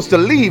supposed to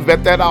leave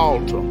at that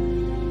altar.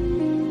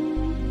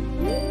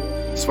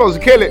 You're supposed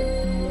to kill it.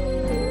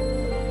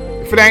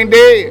 If it ain't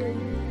dead,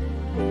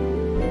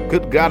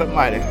 good God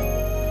Almighty,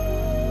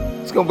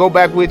 it's going to go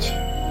back with you.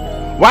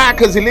 Why?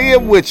 Because he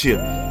lived with you.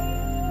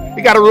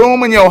 He got a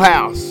room in your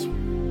house.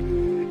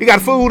 He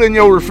got food in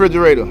your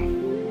refrigerator.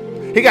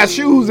 He got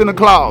shoes in the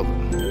closet.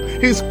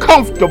 He's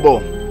comfortable.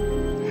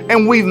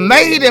 And we've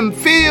made him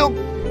feel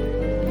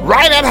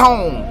right at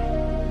home.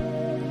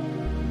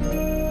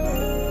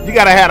 You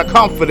got to have the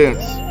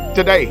confidence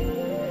today.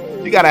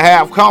 You got to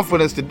have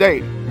confidence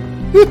today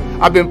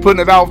I've been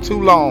putting it off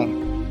too long.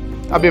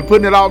 I've been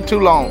putting it off too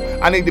long.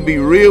 I need to be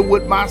real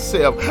with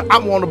myself. I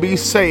want to be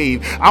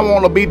saved. I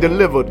want to be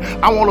delivered.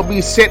 I want to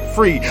be set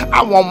free.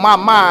 I want my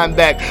mind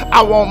back.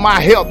 I want my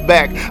health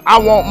back. I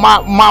want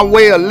my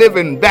way of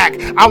living back.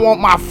 I want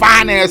my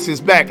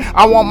finances back.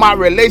 I want my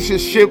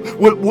relationship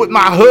with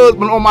my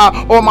husband or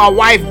my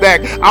wife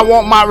back. I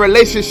want my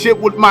relationship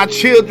with my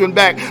children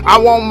back. I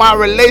want my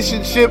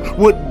relationship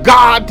with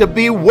God to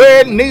be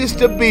where it needs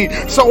to be,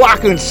 so I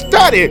can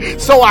study,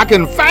 so I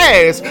can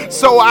fast,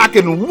 so I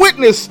can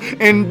witness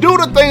and do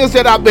the things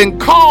that I've been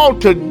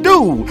called to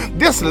do.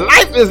 This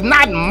life is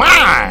not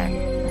mine.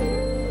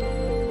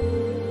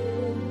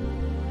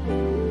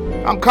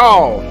 I'm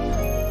called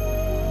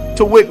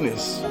to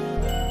witness.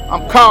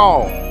 I'm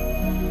called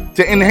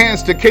to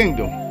enhance the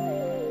kingdom.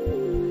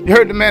 You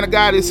heard the man of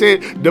God that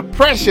said,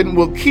 depression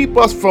will keep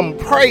us from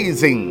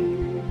praising.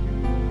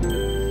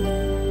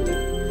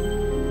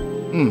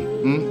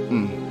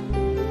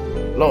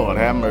 Lord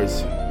have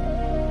mercy.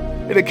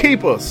 It'll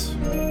keep us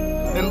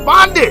in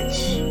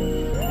bondage.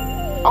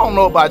 I don't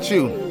know about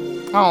you.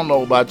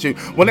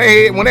 When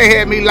they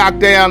had me locked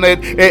down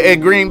at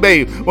Green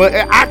Bay, well,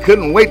 I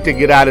couldn't wait to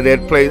get out of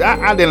that place.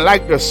 I didn't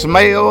like the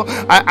smell.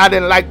 I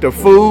didn't like the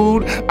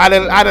food. I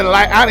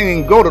didn't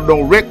even go to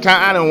no rec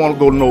time. I didn't want to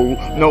go to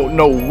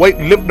no weight,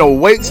 lift no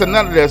weights or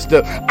none of that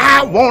stuff.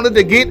 I wanted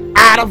to get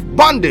out of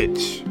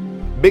bondage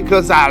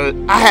because I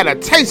had a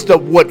taste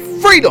of what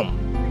freedom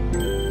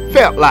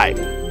felt like.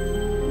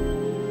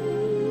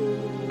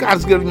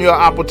 God's giving you an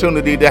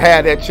opportunity to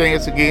have that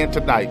chance again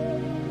tonight.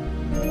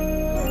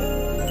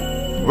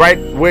 Right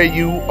where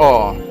you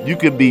are, you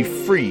can be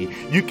free.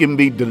 You can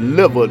be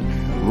delivered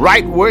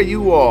right where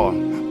you are.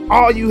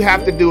 All you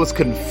have to do is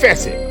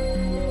confess it.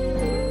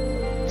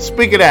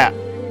 Speak it out.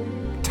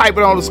 Type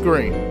it on the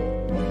screen.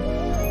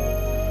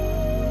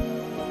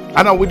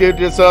 I know we did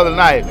this the other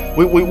night.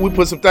 We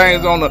put some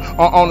things on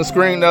the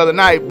screen the other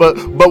night, but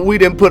we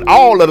didn't put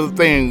all of the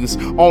things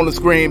on the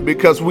screen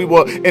because we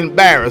were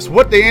embarrassed.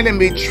 What the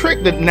enemy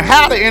tricked us, and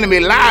how the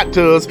enemy lied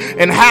to us,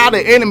 and how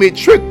the enemy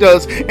tricked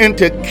us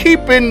into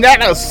keeping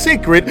that a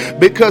secret,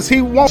 because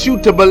he wants you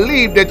to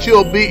believe that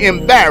you'll be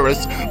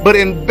embarrassed. But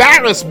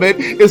embarrassment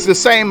is the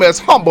same as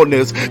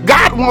humbleness.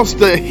 God wants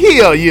to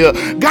hear you.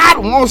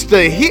 God wants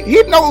to hear.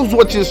 He knows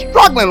what you're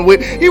struggling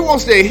with. He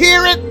wants to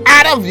hear it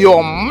out of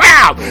your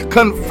mouth.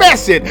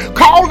 Confess it.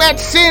 Call that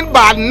sin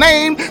by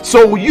name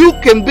so you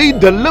can be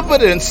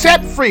delivered and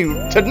set free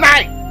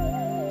tonight.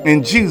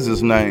 In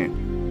Jesus' name.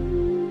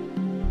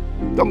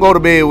 Don't go to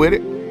bed with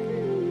it.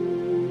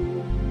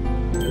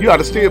 You ought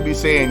to still be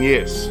saying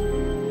yes.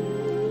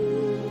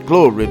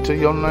 Glory to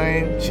your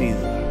name,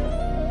 Jesus.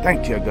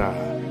 Thank you, God.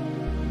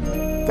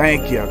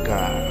 Thank you,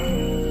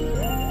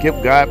 God. Give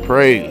God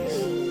praise.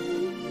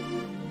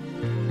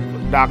 For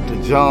Dr.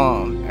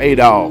 John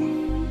Adolph.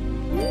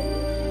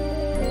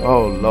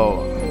 Oh,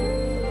 Lord.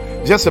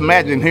 Just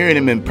imagine hearing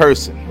him in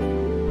person.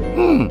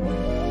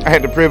 I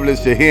had the privilege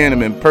to hear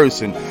him in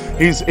person.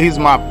 He's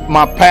my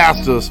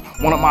pastor's,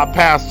 one of my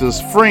pastor's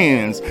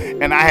friends,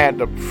 and I had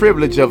the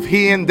privilege of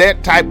hearing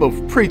that type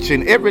of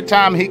preaching every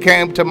time he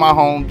came to my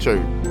home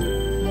church.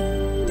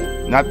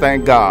 And I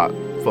thank God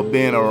for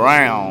being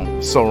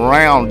around,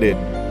 surrounded,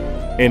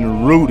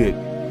 and rooted,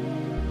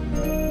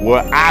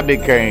 where I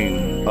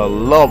became a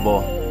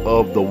lover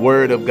of the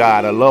Word of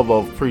God, a lover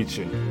of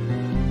preaching.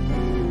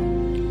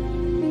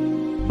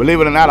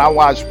 Believe it or not, I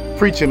watch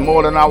preaching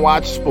more than I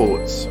watch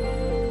sports.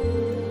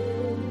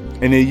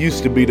 And it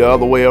used to be the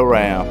other way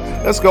around.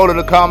 Let's go to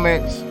the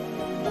comments.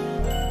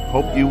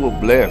 Hope you were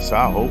blessed.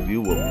 I hope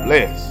you were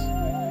blessed.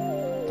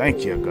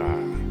 Thank you,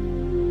 God.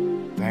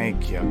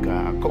 Thank you,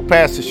 God. Go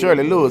Pastor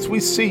Shirley Lewis.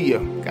 We see you.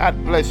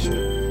 God bless you.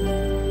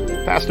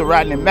 Pastor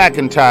Rodney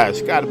McIntyre.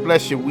 God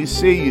bless you. We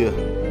see you.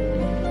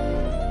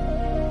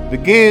 The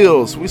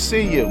Gills. We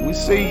see you. We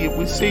see you.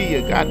 We see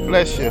you. God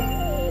bless you.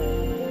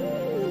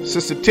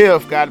 Sister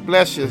Tiff, God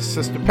bless you.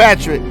 Sister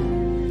Patrick,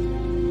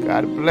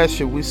 God bless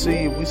you. We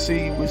see you, we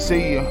see you, we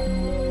see you.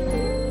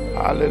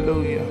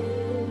 Hallelujah.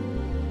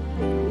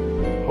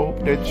 Hope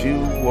that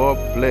you were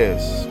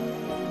blessed.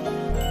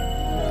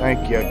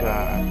 Thank you,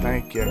 God.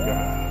 Thank you,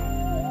 God.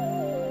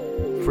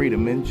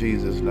 Freedom in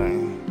Jesus'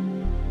 name.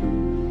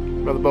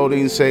 Brother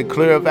Bodine said,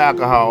 clear of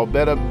alcohol, a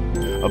better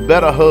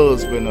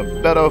husband, a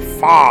better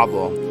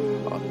father,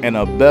 and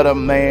a better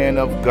man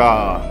of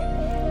God.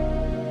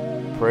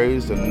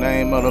 Praise the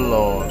name of the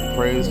Lord.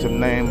 Praise the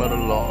name of the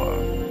Lord.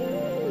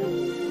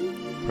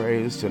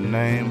 Praise the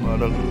name of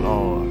the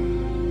Lord.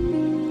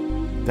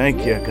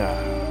 Thank you,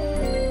 God.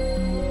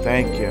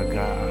 Thank you,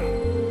 God.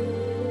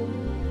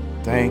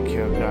 Thank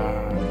you,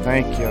 God.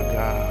 Thank you,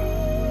 God.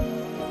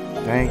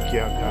 Thank you,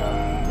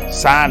 God.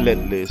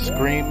 Silently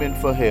screaming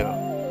for help.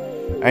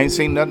 I ain't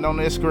seen nothing on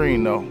that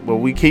screen though, but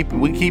we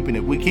keeping it.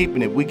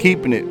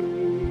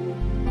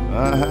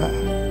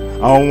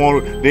 I don't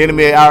want to, the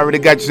enemy already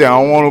got you saying,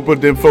 I don't want to put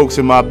them folks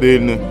in my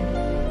business.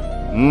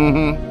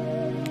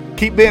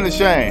 Keep being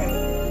ashamed.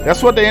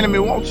 That's what the enemy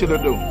wants you to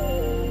do.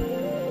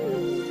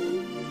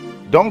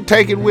 Don't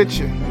take it with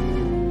you.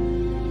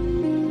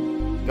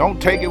 Don't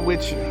take it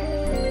with you.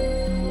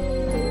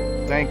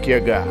 Thank you,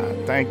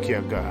 God. Thank you,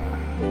 God.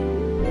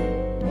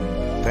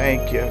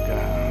 Thank you,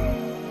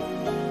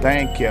 God.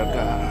 Thank you,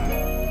 God.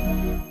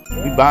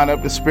 We bind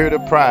up the spirit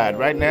of pride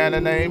right now in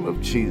the name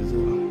of Jesus.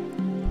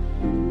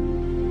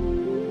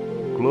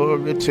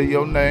 Glory to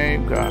your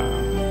name,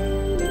 God.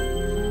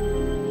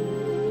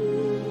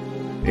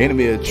 The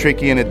enemy will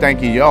trick you into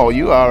thinking, yo,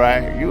 you all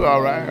right. You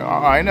all right.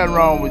 All right, ain't nothing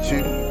wrong with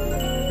you.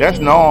 That's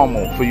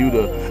normal for you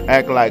to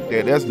act like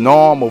that. That's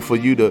normal for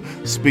you to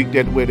speak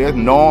that way. That's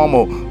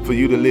normal for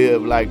you to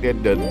live like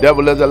that. The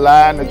devil is a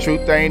lie and the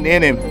truth ain't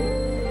in him.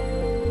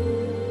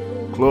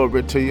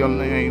 Glory to your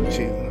name,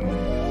 Jesus.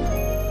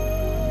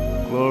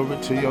 Glory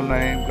to your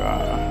name,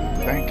 God.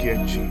 Thank you,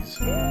 Jesus.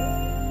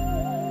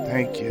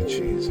 Thank you,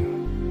 Jesus.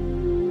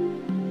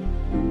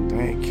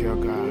 Thank you,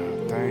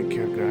 God. Thank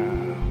you,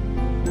 God.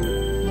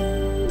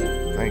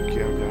 Thank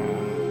you, God.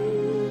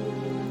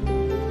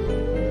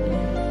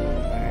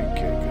 Thank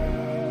you, God.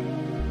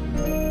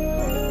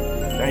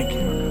 Thank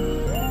you,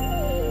 God.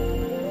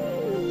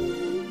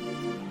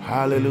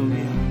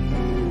 Hallelujah.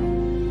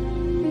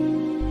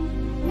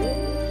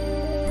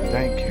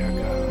 Thank you,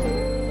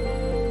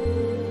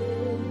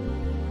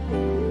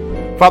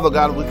 God. Father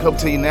God, we come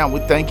to you now. We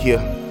thank you.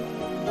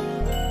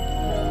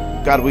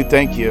 God, we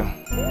thank you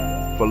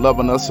for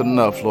loving us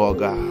enough, Lord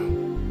God,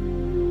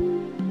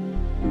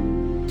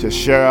 to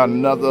share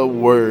another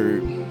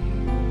word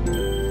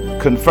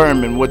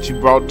confirming what you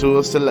brought to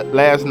us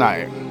last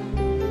night.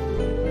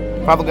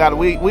 Father God,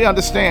 we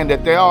understand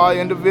that there are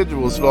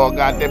individuals, Lord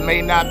God, that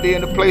may not be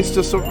in a place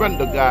to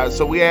surrender, God.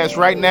 So we ask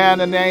right now in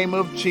the name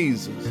of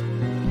Jesus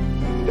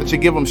that you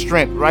give them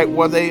strength right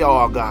where they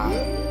are, God,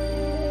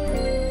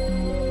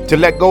 to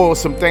let go of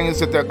some things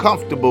that they're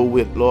comfortable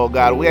with, Lord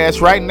God. We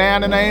ask right now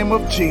in the name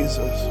of Jesus,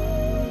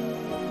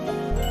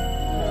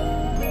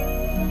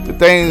 the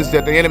things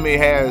that the enemy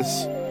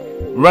has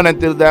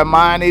running through their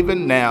mind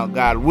even now,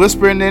 God,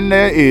 whispering in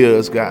their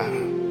ears, God,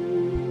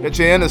 that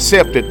you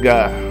intercept it,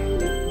 God.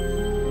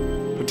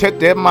 Protect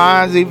their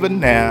minds even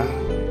now.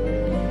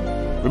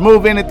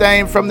 Remove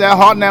anything from their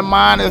heart and their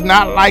mind that's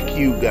not like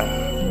you, God.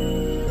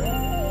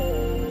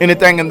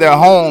 Anything in their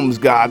homes,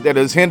 God, that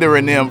is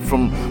hindering them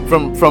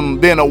from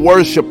being a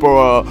worshiper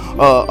or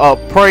a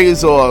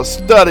praise or a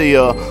study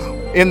or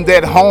in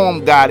that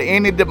home, God,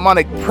 any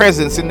demonic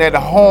presence in that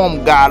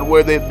home, God,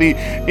 whether it be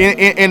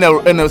in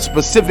a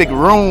specific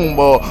room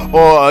or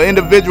an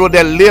individual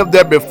that lived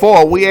there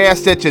before, we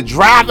ask that you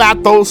drive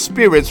out those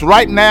spirits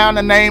right now in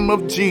the name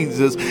of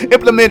Jesus.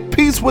 Implement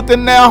peace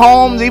within their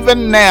homes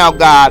even now,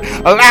 God.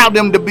 Allow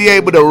them to be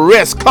able to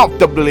rest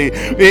comfortably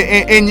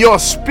in your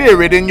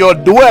spirit, in your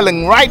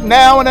dwelling right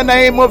now in the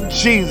name of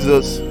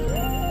Jesus.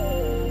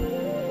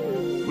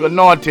 We're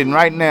anointing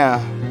right now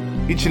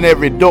each and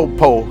every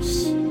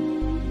doorpost,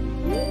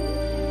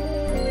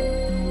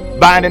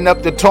 binding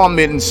up the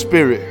tormenting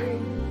spirit.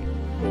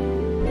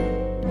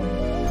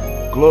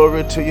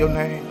 Glory to your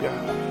name,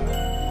 God.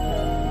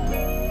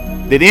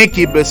 That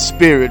incubus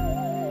spirit,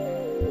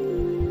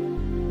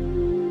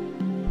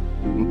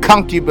 and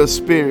concubus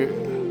spirit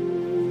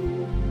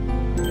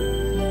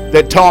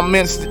that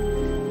torments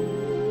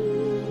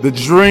the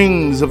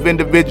dreams of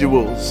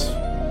individuals,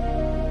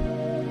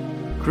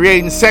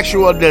 creating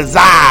sexual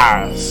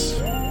desires.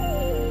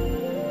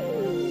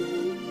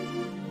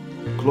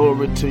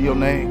 Glory to your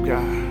name,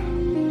 God.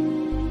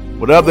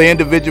 With other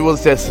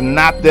individuals that's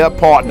not their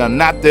partner,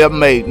 not their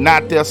mate,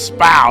 not their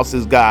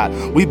spouses, God.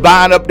 We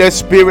bind up that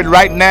spirit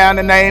right now in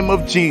the name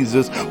of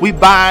Jesus. We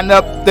bind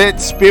up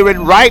that spirit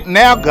right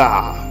now,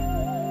 God.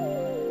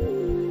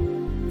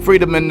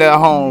 Freedom in their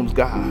homes,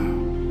 God.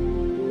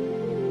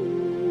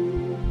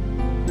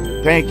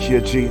 Thank you,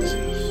 Jesus.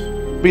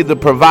 Be the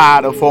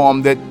provider for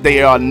them that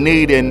they are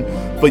needing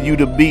for you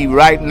to be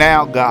right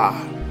now,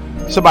 God.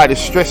 Somebody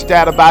stressed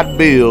out about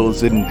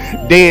bills and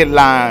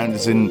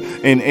deadlines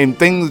and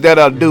things that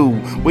are due.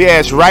 We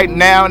ask right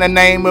now in the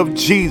name of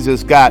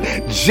Jesus, God,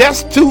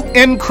 just to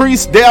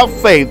increase their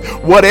faith.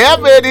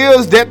 Whatever it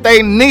is that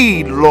they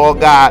need,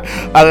 Lord God,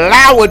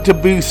 allow it to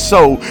be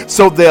so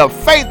their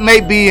faith may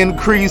be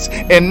increased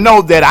and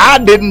know that I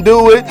didn't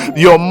do it,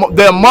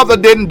 their mother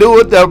didn't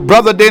do it, their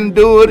brother didn't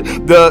do it,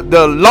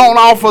 the loan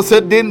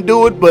officer didn't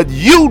do it, but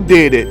you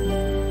did it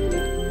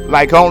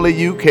like only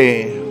you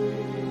can.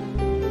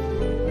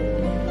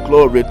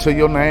 Glory to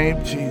your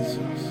name, Jesus.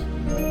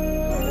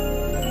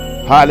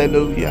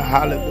 Hallelujah,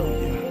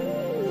 hallelujah.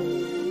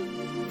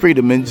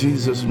 Freedom in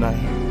Jesus'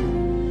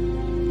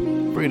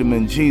 name. Freedom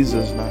in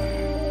Jesus'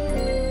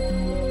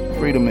 name.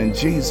 Freedom in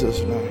Jesus'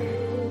 name.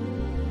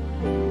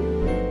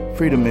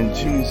 Freedom in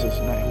Jesus'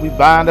 name. We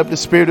bind up the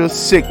spirit of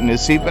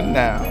sickness even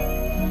now.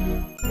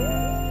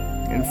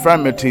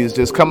 Infirmities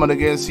that's coming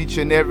against each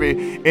and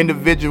every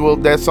individual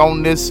that's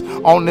on this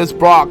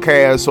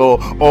broadcast or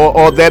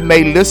that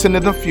may listen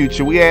in the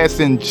future. We ask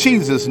in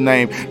Jesus'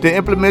 name to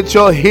implement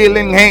your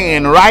healing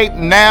hand right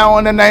now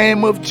in the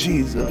name of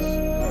Jesus.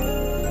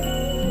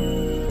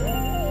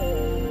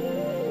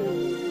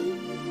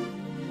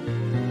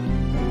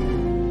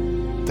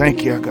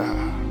 Thank you,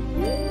 God.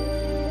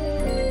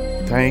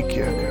 Thank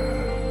you, God.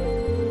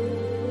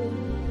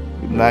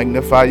 We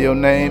magnify your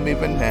name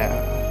even now.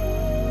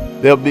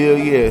 There'll be a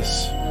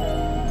yes.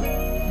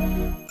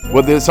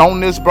 Whether it's on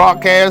this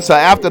broadcast or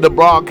after the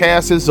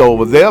broadcast is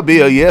over, there'll be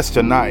a yes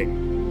tonight.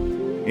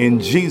 In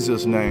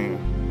Jesus' name.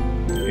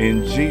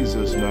 In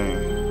Jesus'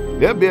 name.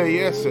 There'll be a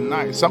yes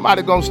tonight.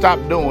 Somebody gonna stop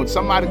doing.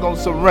 Somebody gonna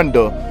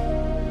surrender.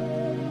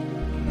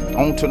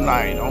 On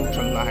tonight. On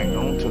tonight.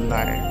 On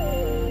tonight.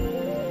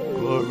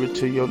 Glory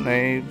to your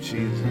name,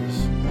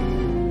 Jesus.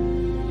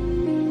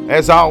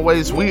 As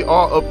always, we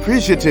are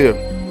appreciative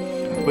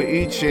for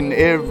each and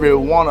every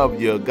one of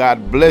you.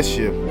 God bless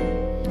you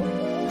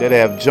that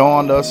have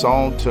joined us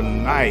on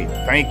tonight.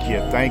 Thank you,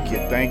 thank you,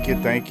 thank you,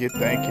 thank you,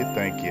 thank you,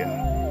 thank you.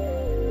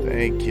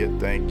 Thank you,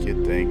 thank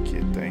you, thank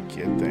you, thank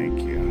you, thank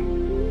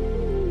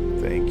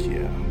you. Thank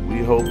you.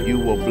 We hope you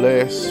were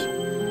blessed.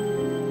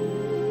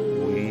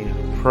 We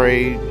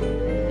prayed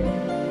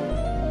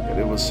that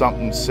it was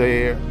something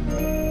said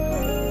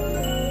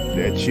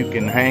that you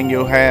can hang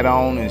your hat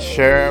on and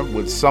share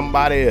with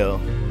somebody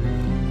else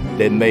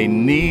that may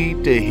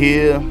need to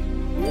hear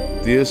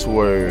this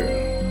word.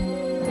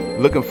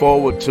 Looking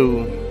forward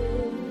to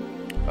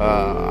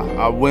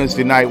our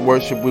Wednesday night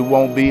worship. We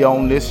won't be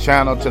on this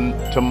channel.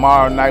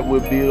 Tomorrow night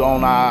we'll be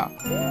on our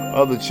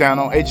other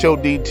channel,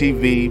 HOD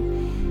TV,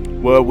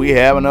 where we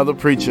have another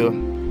preacher.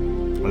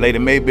 Lady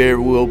Mayberry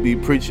will be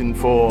preaching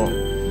for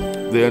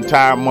the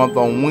entire month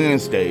on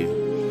Wednesday.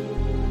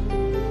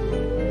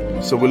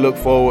 So we look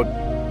forward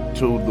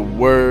to the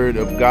word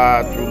of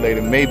God through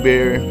Lady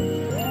Mayberry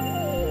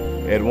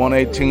at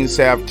 118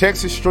 South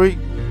Texas Street,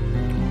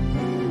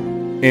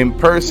 in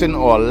person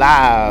or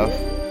live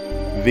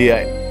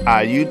via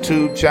our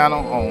YouTube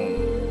channel on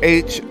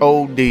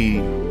HOD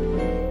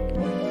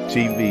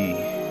TV.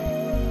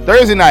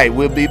 Thursday night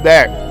we'll be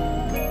back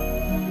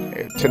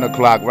at 10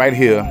 o'clock right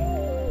here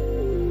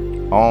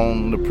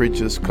on the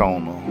Preacher's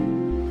Corner.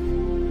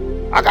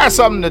 I got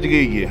something to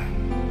give you.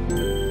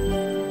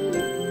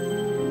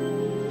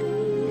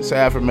 It's an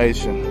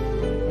affirmation.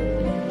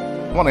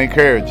 I want to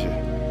encourage you.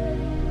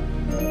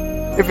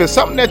 If it's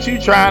something that you're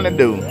trying to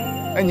do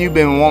and you've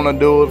been wanting to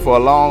do it for a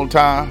long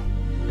time,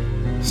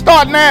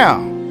 start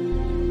now.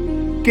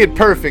 Get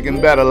perfect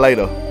and better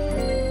later.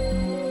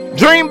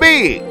 Dream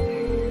big.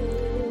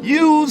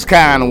 Use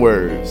kind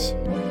words.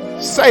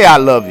 Say I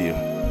love you.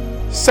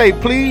 Say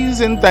please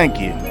and thank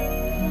you.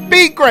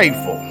 Be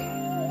grateful.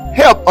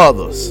 Help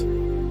others.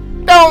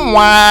 Don't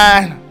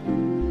whine.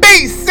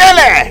 Be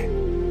silly.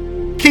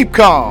 Keep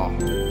calm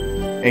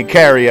and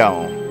carry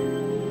on.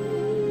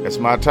 That's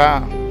my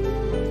time.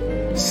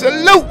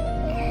 Salute.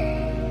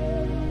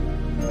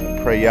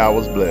 Pray y'all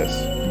was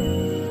blessed.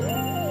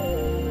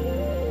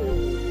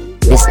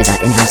 This is our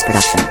in-house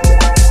production.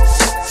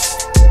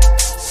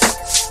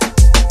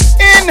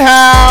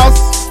 In-house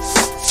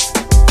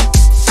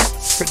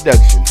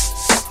production.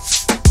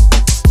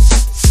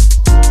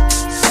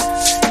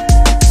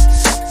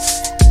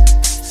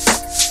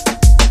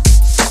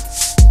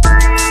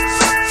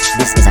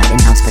 This is our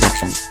in-house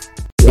production.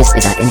 This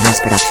is our in-house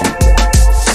production.